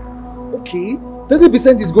 Okay,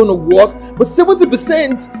 30% is going to work, but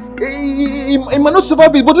 70% he might not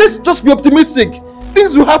survive it. But let's just be optimistic.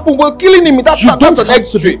 Things will happen. We're killing him. That's an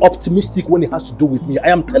extra. To be optimistic when it has to do with me. I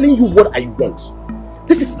am telling you what I want.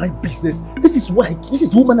 This is my business. This is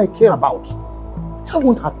the woman I care about. I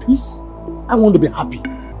want her peace. I want to be happy.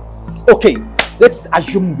 Okay, let's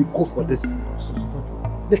assume we go for this.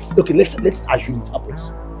 Let's assume it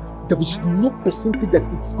happens. There is no percentage that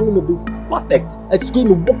it's going to be perfect. It's going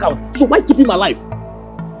to work out. So why keep him alive?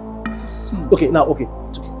 Okay.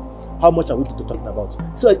 How much are we talking about?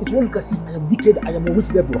 So it won't look as if I am wicked, I am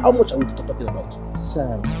unreasonable. How much are we talking about?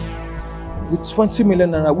 Sam, with 20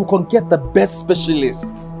 million naira, we can get the best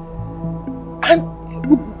specialists. And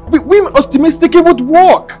we're optimistic it would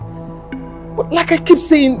work. But like I keep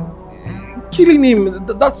saying, killing him,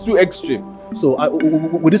 that's too extreme. So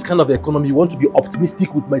with this kind of economy, you want to be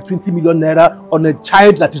optimistic with my 20 million naira on a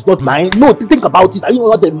child that is not mine? No, think about it. Are you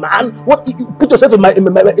not a man? What? Put yourself in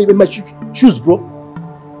my shoes, bro.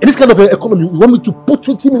 In this kind of economy, you want me to put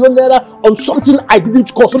 20 million naira on something I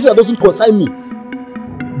didn't cause, something that doesn't concern me?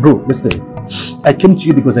 Bro, listen. I came to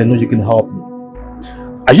you because I know you can help me.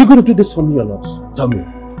 Are you going to do this for me or not? Tell me.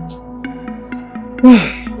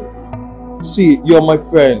 See, you're my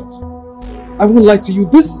friend. I won't lie to you.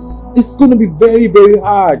 This is going to be very, very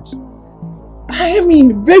hard. I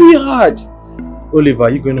mean, very hard. Oliver, are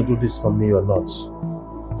you going to do this for me or not?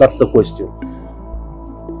 That's the question.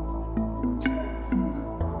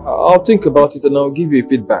 I'll think about it and I'll give you a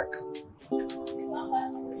feedback.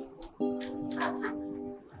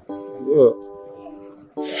 Yeah.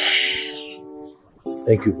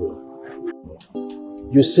 Thank you, bro.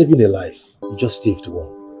 You're saving a life. You just saved one.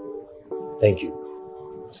 Thank you.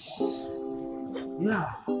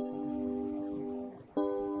 Yeah.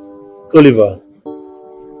 Oliver,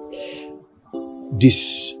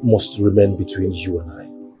 this must remain between you and I.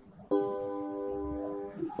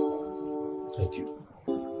 Thank you.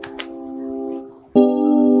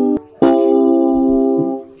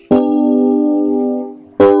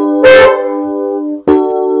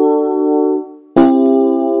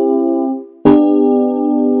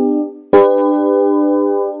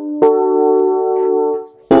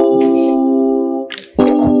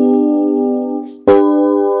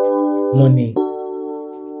 Money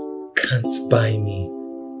can't buy me.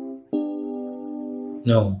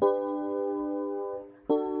 No.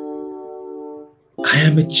 I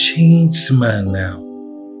am a changed man now.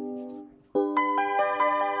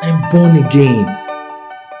 I'm born again.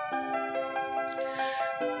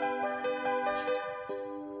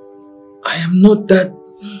 I am not that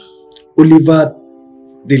Oliver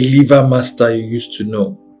the liver master you used to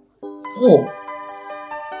know. No.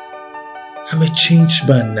 I'm a changed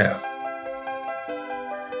man now.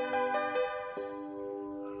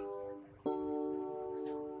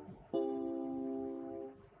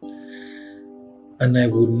 And I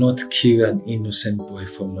would not kill an innocent boy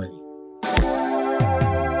for money.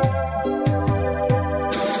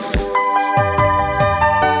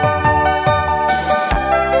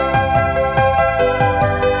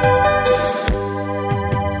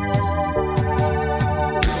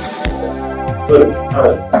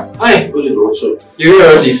 Hi, Oliver, what's up? You here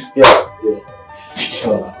already? Yeah.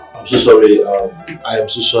 I'm so sorry. I am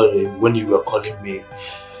so sorry. When you were calling me,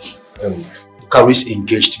 Caris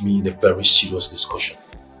engaged me in a very serious discussion.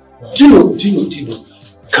 Do you know?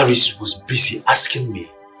 Caris was busy asking me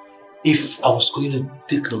if I was going to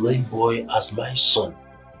take the lame boy as my son.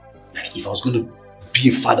 Like if I was going to be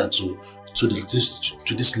a father to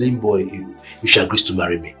this lame boy if she agrees to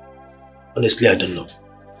marry me. Honestly, I don't know.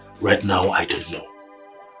 Right now, I don't know.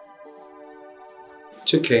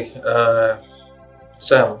 It's okay.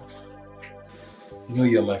 Sam, you know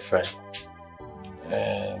you're my friend.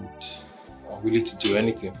 And I'm willing to do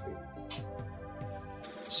anything for you.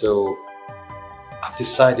 So, I've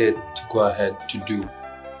decided to go ahead to do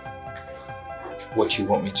what you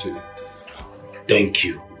want me to do. Thank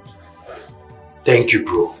you. Thank you,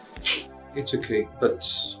 bro. It's okay, but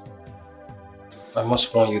I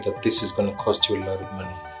must warn you that this is going to cost you a lot of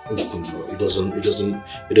money. Listen, bro, it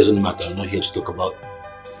doesn't matter. I'm not here to talk about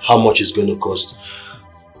how much it's going to cost.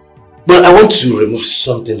 But I want to remove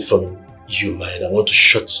something from your mind. I want to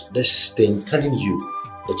shut this thing telling you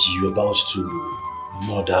that you're about to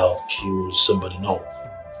murder or kill somebody. No,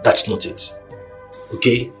 that's not it.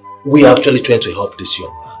 Okay? We are actually trying to help this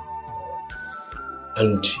young man.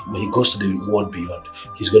 And when he goes to the world beyond,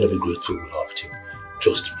 he's going to be grateful we helped him.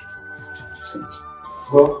 Trust me.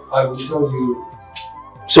 Well, I will tell you.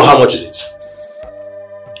 So how much is it?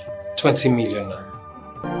 20 million now.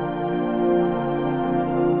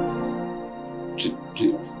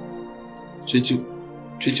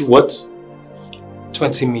 20 what?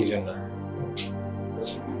 20 million now.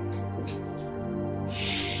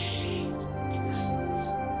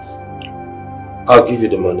 I'll give you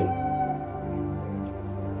the money.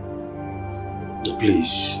 But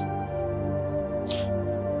please,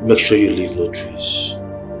 make sure you leave no trace.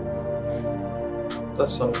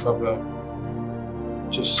 That's not a problem.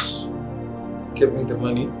 Just give me the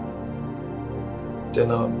money.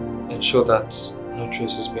 Then I'll ensure that no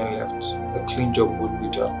trace is being left. A clean job would be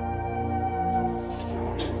done.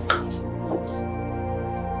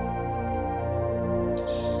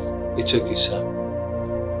 It's okay, Sam.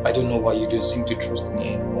 I don't know why you don't seem to trust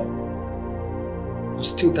me anymore. I'm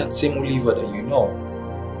still that same Oliver that you know.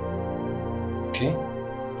 Okay?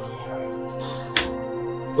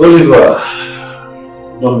 Oliver,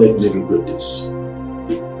 don't make me regret this.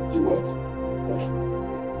 You won't.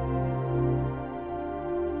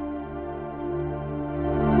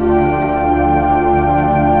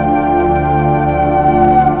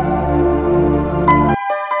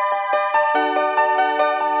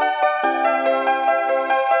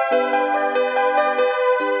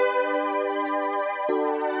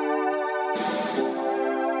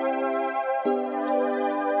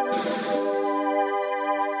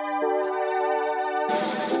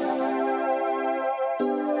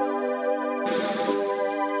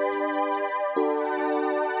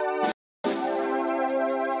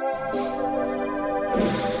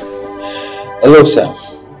 Hello, Sam.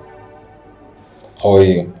 How are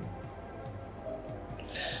you?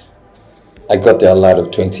 I got the alert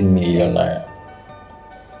of 20 million naira.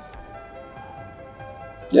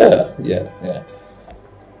 Yeah.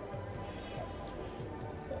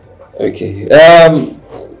 Okay.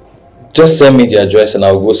 Just send me the address and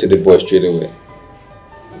I'll go see the boy straight away.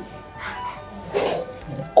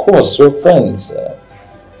 Of course, we're friends.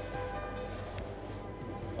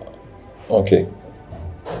 Okay.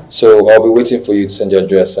 So I'll be waiting for you to send your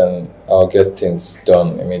address and I'll get things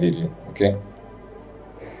done immediately, okay?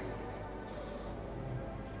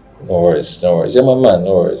 No worries. You're my man,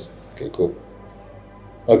 no worries. Okay, cool.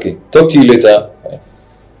 Okay, talk to you later. Bye.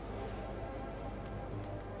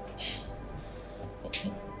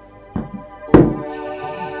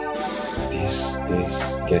 This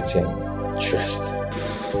is getting interesting.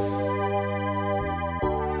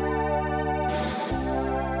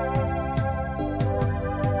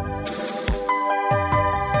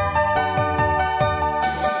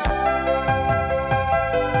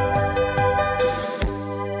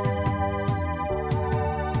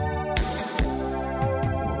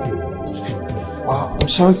 I'm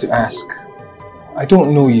sorry to ask. I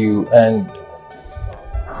don't know you and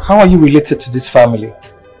how are you related to this family?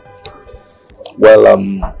 Well,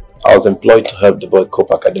 I was employed to help the boy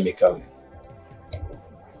cope academically.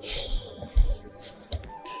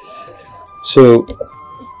 So,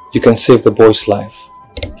 you can save the boy's life?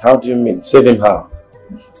 How do you mean? Save him how?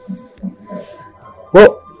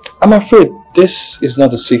 Well, I'm afraid this is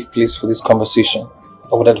not a safe place for this conversation.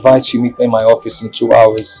 I would advise you meet me in my office in 2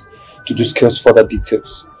 hours to discuss further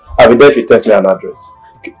details. I'll be there if you text me an address.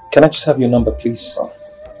 Can I just have your number, please? Oh.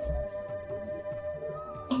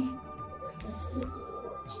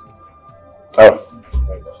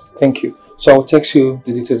 Thank you. So I'll text you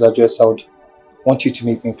the details address. I would want you to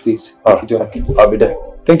meet me, please. If you do. Okay. I'll be there.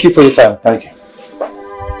 Thank you for your time. Thank you.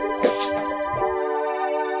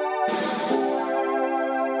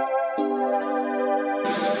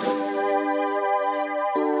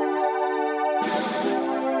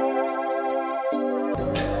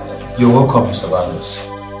 You're welcome, Mr. Barnes.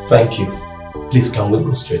 Thank you. Please, can we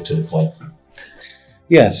go straight to the point?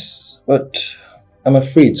 Yes, but I'm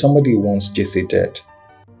afraid somebody wants Jesse dead.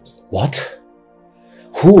 What?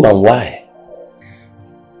 Who and why?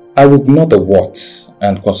 I will ignore the what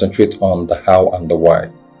and concentrate on the how and the why.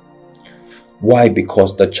 Why?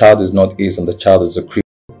 Because the child is not his and the child is a criminal.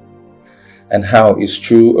 And how is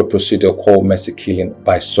through a procedure called mercy killing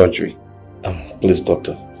by surgery. Please,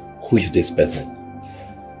 doctor, who is this person?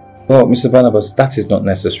 Well, Mr. Barnabas, that is not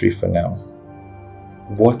necessary for now.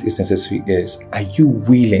 What is necessary is, are you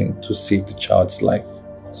willing to save the child's life?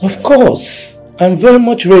 Of course. I'm very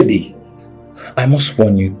much ready. I must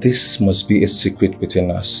warn you, this must be a secret between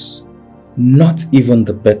us. Not even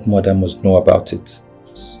the birth mother must know about it.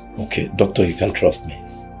 Okay, doctor, you can trust me.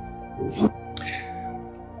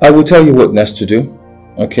 I will tell you what next to do.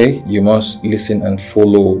 Okay? You must listen and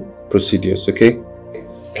follow procedures, okay?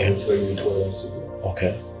 Okay.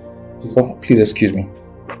 Okay. Oh, please excuse me.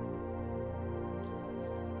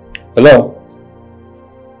 Hello?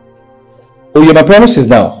 Oh, you're my premises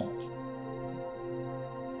now?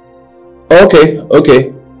 Okay,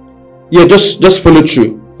 okay. Yeah, just follow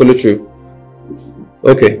through. Follow through.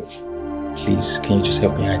 Okay. Please, can you just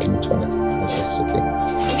help me hide in the toilet? That's okay.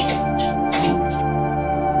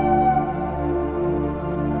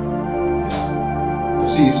 I'll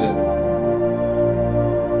see you soon.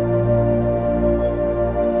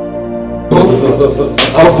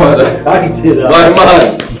 How father? I did that. My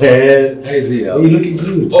man! Man. How is he? You're looking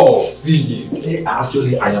good. Oh, see you. Hey,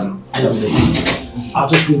 actually, I am amazed. I'm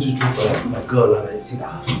just going to drop my girl and I see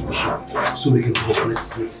that. So we can talk.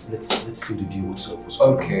 Let's see the deal. What's up?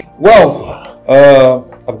 Okay. Well,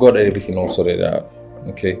 I've got everything all sorted out.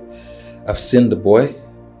 Okay. I've seen the boy,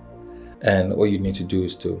 and all you need to do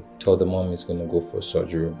is to tell the mom he's gonna go for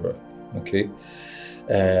surgery, bro. Okay.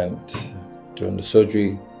 And during the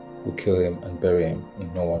surgery, we'll kill him and bury him,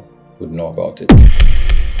 and no one would know about it.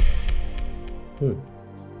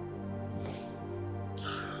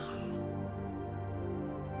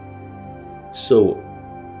 So,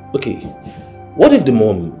 okay, what if the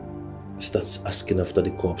mom starts asking after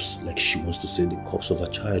the corpse, like she wants to see the corpse of her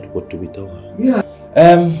child? What do we tell her? Yeah.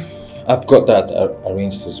 I've got that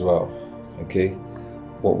arranged as well. Okay.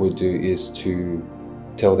 What we do is to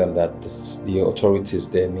tell them that the authorities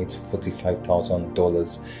there need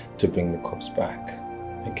 $45,000 to bring the corpse back.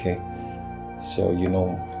 Okay. So you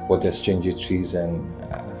know what the exchange is and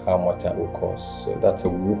how much that will cost. So that's a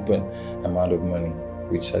whooping amount of money,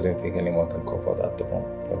 which I don't think anyone can cover at the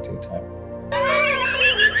point in time.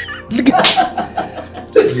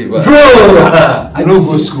 Just leave it. Bro! I don't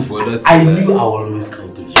go to school for that. I knew I would always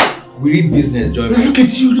come to you. We read business, join Look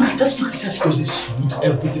at you, look at that. Look at how she does this smooth.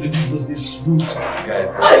 Everything does this smooth. Guy,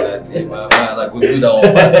 for that, my man, I go do that one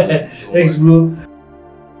fast. Thanks, bro.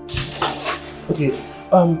 Okay,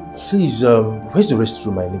 please, where's the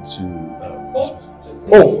restroom I need to,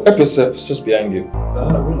 Oh, help yourself, it's just behind you.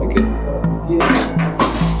 Really? Okay. Yeah.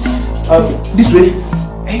 This way.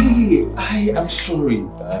 Hey, I am sorry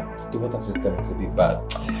that the water system is a bit bad.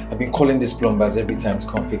 I've been calling these plumbers every time to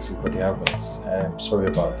come fix it, but they haven't. I'm sorry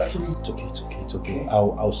about that. It's okay.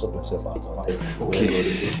 I'll sort myself out there. Okay.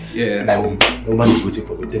 Yeah. No man is waiting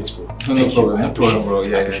for me. Thanks, bro. No problem, bro.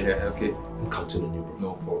 Yeah, okay. I'm counting on you, bro.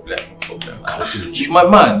 No problem. Counting on you. My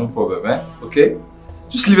man, no problem, eh? Okay?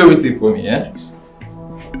 Just leave everything for me, eh? Thanks.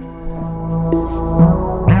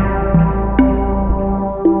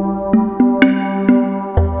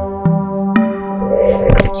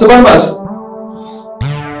 Sabambas!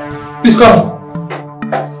 Please come!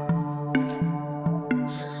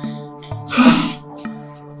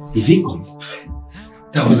 Is he coming?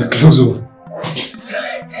 That was a close one.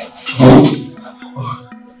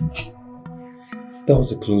 That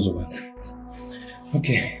was a close one.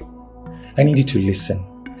 Okay. I need you to listen.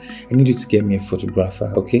 I need you to get me a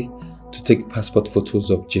photographer, okay? To take passport photos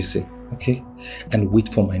of Jesse, okay? And wait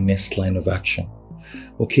for my next line of action,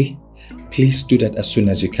 okay? Please do that as soon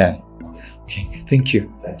as you can. Okay, thank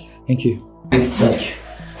you. Thank you. Thank you. Thank you.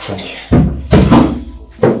 Thank you.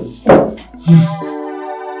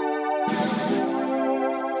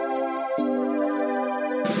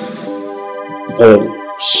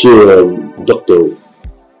 Doctor,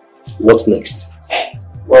 what's next?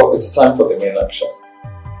 Well, it's time for the main action.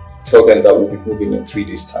 Tell them that we'll be moving in 3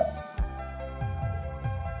 days' time.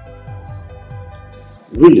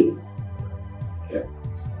 Really? Yeah.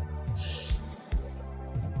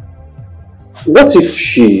 What if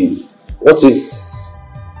she wants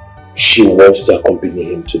to accompany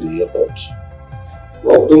him to the airport?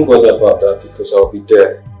 Well, don't bother about that because I'll be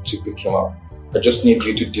there to pick him up. I just need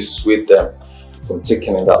you to dissuade them from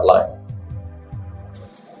taking in that line.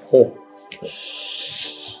 Oh.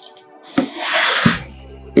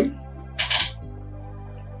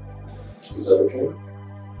 Is that okay?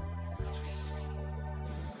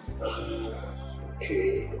 Okay,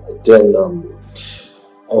 then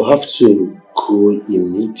I'll have to go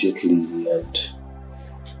immediately and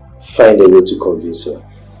find a way to convince her.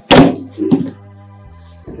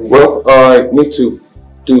 Well, I need to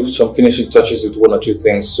do some finishing touches with 1 or 2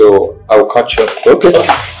 things, so I'll catch you up. Okay. No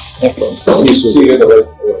problem. See you later.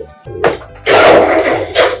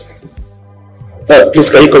 Please,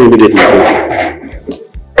 can you come immediately?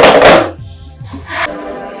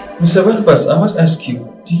 Mr. Barnabas, I must ask you,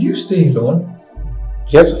 do you stay alone?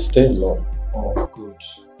 Yes, I stay alone. Oh, good,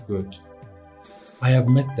 good. I have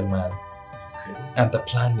met the man, and the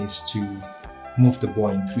plan is to move the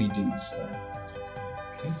boy in 3 days' time.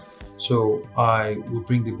 Okay? So I will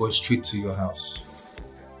bring the boy straight to your house.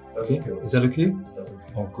 Okay? Is that okay? That's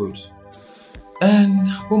okay. Oh, good.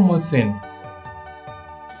 And one more thing.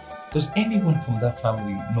 Does anyone from that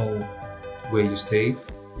family know where you stay?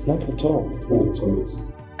 Not at all.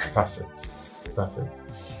 Perfect. Perfect.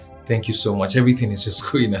 Thank you so much. Everything is just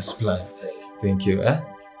going as planned. Thank you.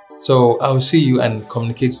 So I'll see you and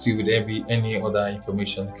communicate to you with any other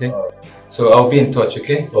information, okay? So I'll be in touch,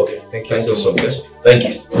 okay? Okay. Thank you so much. Thank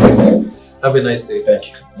you. Have a nice day. Thank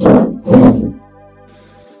you.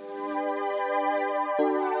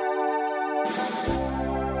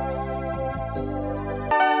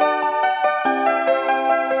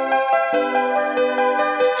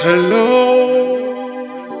 Hello,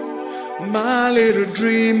 my little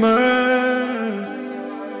dreamer.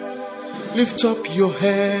 Lift up your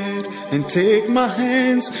head and take my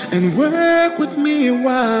hands and work with me a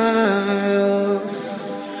while.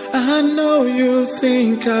 I know you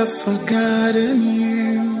think I've forgotten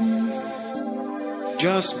you.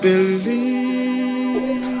 Just believe.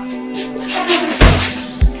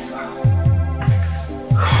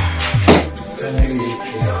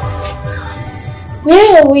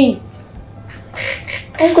 Where are we?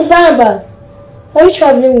 Uncle Barnabas, are you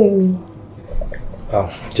traveling with me?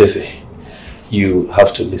 Jesse, you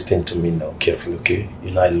have to listen to me now carefully, okay?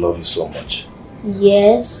 You know I love you so much.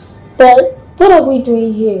 Yes, but what are we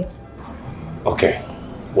doing here? Okay,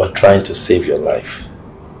 we're trying to save your life.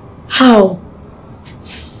 How?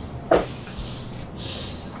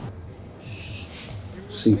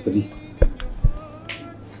 See, buddy.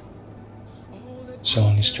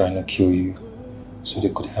 Someone is trying to kill you so they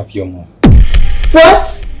could have your mom.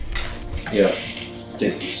 What? Yeah,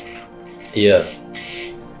 Jesse. Yeah,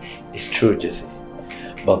 it's true, Jesse.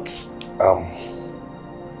 But,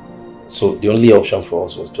 so the only option for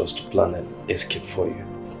us was just to plan an escape for you.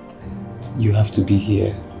 You have to be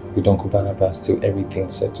here with Uncle Barnabas till everything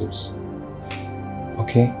settles.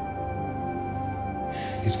 Okay?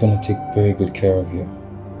 He's gonna take very good care of you.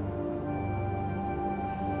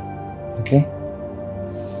 Okay?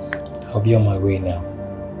 I'll be on my way now.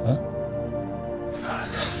 Huh?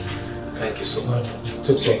 Thank you so much. It's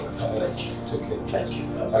okay. Thank you. It's okay. Thank you.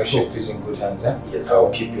 I hope this is in good hands, huh? Yes, I'll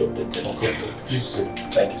keep you updated. Okay. Please do.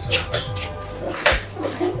 Thank you so much.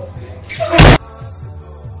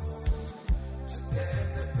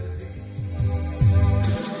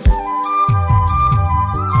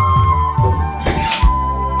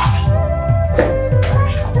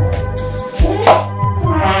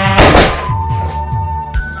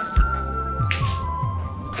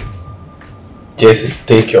 Jesse,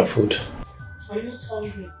 take your food. I'm not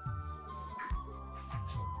hungry.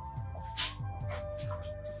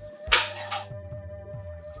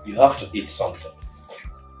 You have to eat something.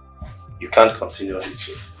 You can't continue this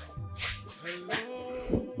way.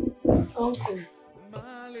 Uncle,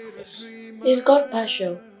 Yes. is God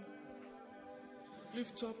partial?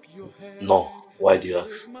 No. Why do you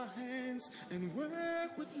ask?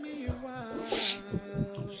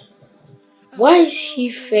 Why is he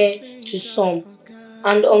fair to some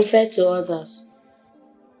and unfair to others?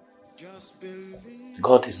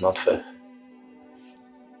 God is not fair.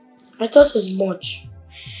 I thought as much.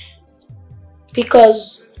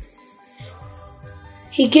 Because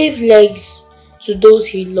he gave legs to those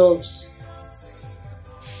he loves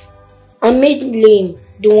and made lame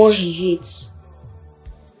the one he hates.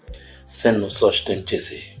 Say no such thing,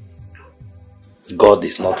 Jesse. God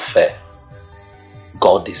is not fair.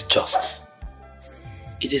 God is just.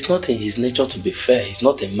 It is not in his nature to be fair. He's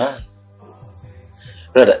not a man.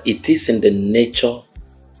 Rather, it is in the nature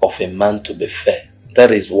of a man to be fair.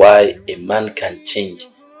 That is why a man can change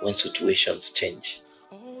when situations change.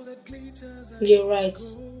 You're right.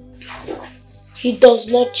 He does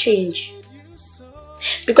not change.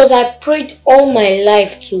 Because I prayed all my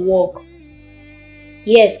life to work.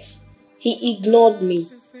 Yet, he ignored me.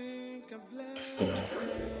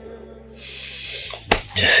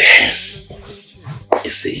 Jesse, you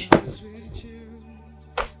see,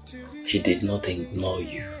 he did not ignore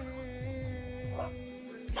you.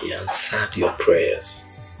 He answered your prayers.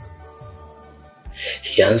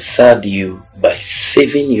 He answered you by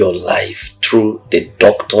saving your life through the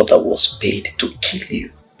doctor that was paid to kill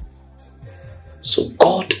you. So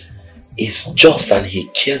God is just and he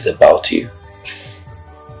cares about you.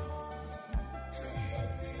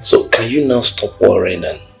 So can you now stop worrying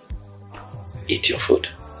and eat your food?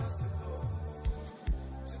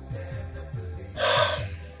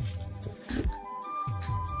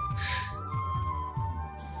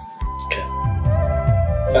 Okay.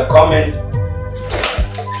 You're coming.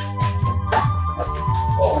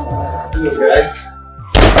 Hello guys.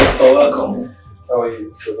 So welcome. How are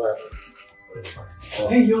you?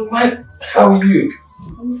 Hey young man, how are you?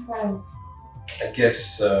 I'm fine. I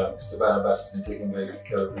guess Mr. Barnabas has been taking very good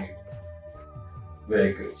care of you.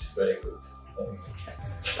 Very good, very good.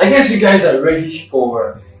 I guess you guys are ready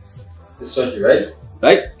for the surgery, right?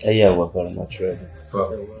 Right? Yeah, we're very much ready.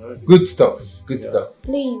 Well, good stuff, good stuff.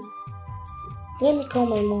 Please, let me call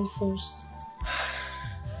my mom first.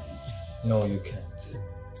 No, you can't.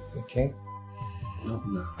 Okay? Not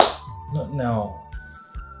now. Not now.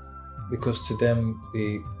 Because to them,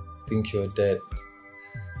 they think you're dead.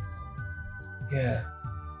 Yeah.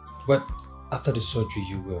 But after the surgery,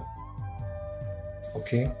 you will.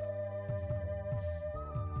 Okay?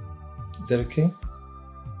 Is that okay?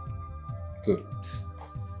 Good.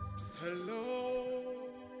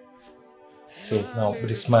 So now,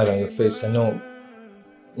 with a smile on your face, I know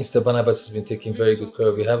Mr. Barnabas has been taking very good care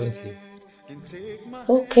of you, haven't he?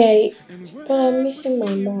 Okay, but I'm missing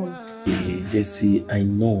my mom. Jesse, I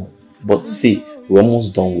know. But see, we're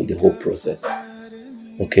almost done with the whole process.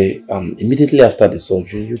 Okay? Immediately after the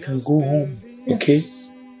surgery, you can go home. Okay? Yes.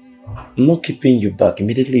 I'm not keeping you back.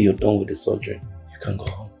 Immediately you're done with the surgery, you can go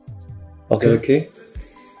home. Okay? Is that okay?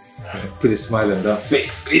 Put a smile on that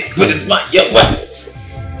face. Put a smile. Yeah, what?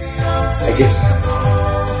 I guess.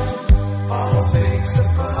 All things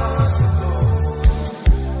are possible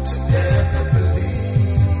to them that believe.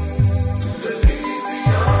 Believe the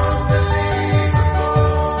unbelievable.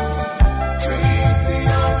 Dream the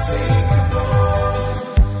unthinkable.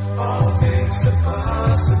 All things are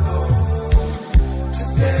possible to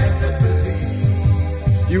them that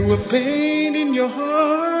believe. You have pain in your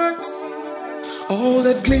heart. All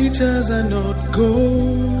that glitters are not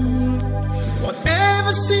gold.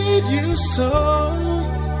 Whatever seed you sow,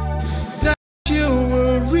 that you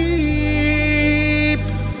will reap.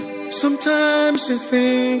 Sometimes you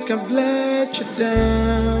think I've let you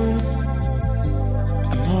down.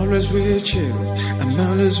 I'm always with you, I'm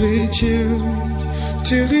always with you,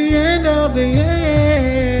 till the end of the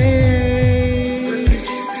age. Believe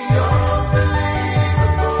the unbelievable,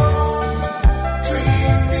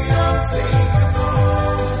 dream the unthinkable.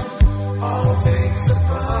 All things are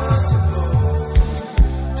possible.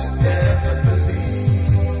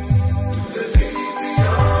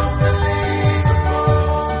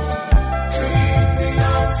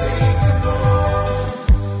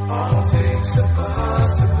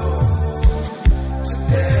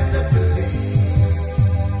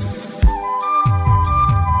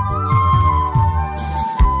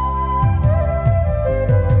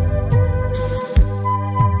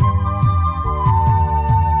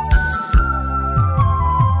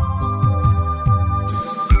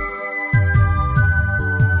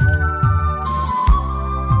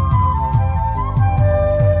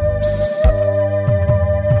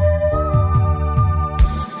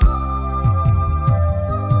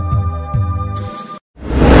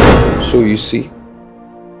 So you see,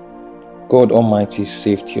 God Almighty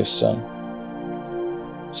saved your son.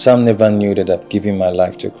 Sam never knew that I've given my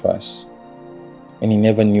life to Christ. And he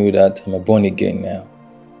never knew that I'm a born again now.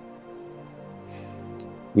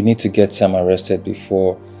 We need to get Sam arrested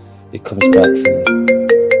before he comes back for me.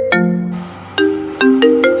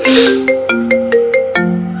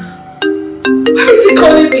 Why is he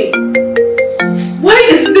calling me? Why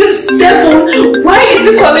is this devil? Why is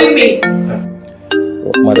he calling me?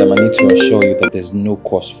 Well, madam, I need to assure you that there's no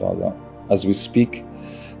cause for alarm. As we speak,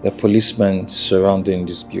 there are policemen surrounding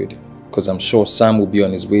this building. Because I'm sure Sam will be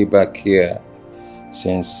on his way back here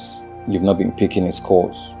since you've not been picking his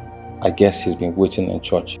calls. I guess he's been waiting in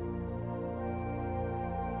church.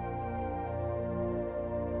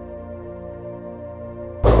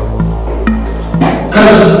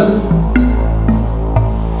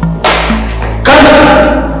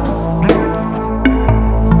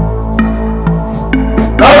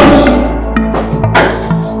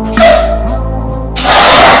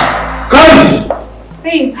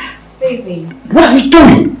 What are you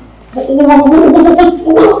doing?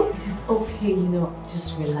 It's okay, you know,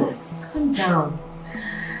 just relax. Calm down.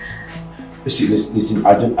 Listen,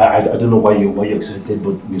 I don't know why you're excited,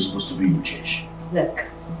 but we're supposed to be in church. Look,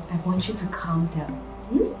 I want you to calm down.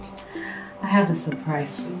 I have a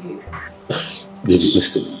surprise for you. Baby,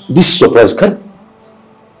 listen. This surprise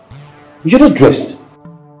you're not dressed.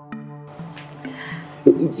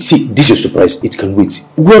 See, this is a surprise. It can wait.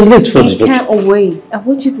 We're late for the... I can't wait. I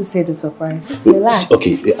want you to say the surprise. Just relax.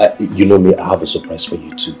 Okay, you know me, I have a surprise for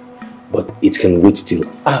you too. But it can wait till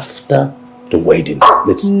after the wedding.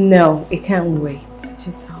 No, it can't wait.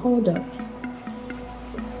 Just hold on.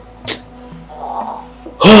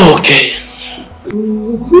 Oh, okay.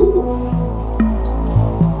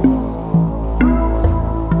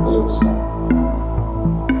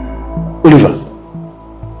 Oliver.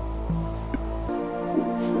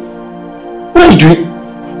 What are you doing?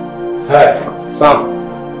 Hi, Sam.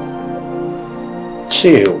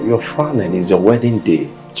 Chill, you're frowning. It's your wedding day.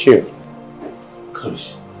 Chill.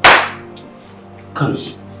 Doris.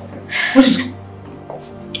 What is...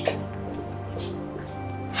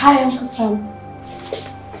 Hi, Uncle Sam.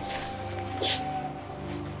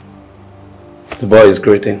 The boy is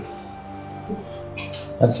greeting.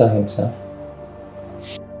 Answer him, Sam.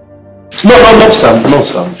 No, Sam. No,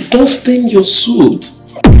 Sam. Don't stain your suit.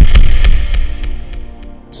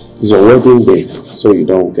 It's your wedding day, so you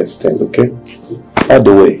don't get stained, okay? By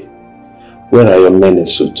the way, where are your men in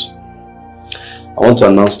suit? I want to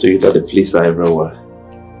announce to you that the police are everywhere.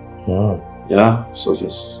 Oh. Yeah, so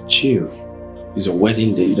just chill. It's your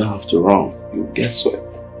wedding day, you don't have to run. You'll get swept.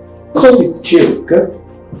 Just chill, okay?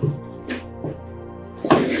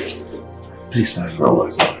 Please, I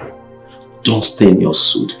promise. Don't stain your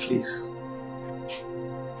suit, please.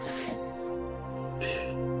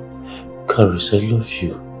 Doris, I love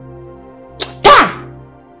you.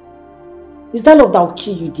 Is that love that will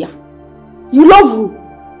kill you, dear? You love who?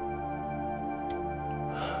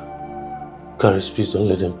 Doris, please don't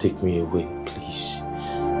let them take me away, please. I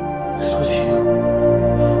love you.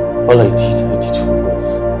 All I did for love.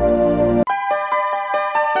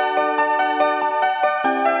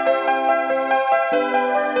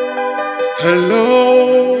 Hello,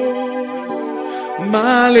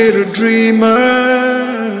 my little dreamer.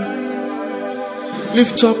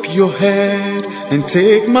 Lift up your head and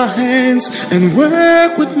take my hands and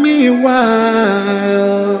work with me a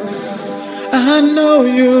while. I know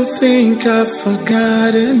you think I've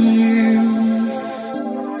forgotten you.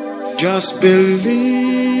 Just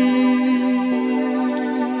believe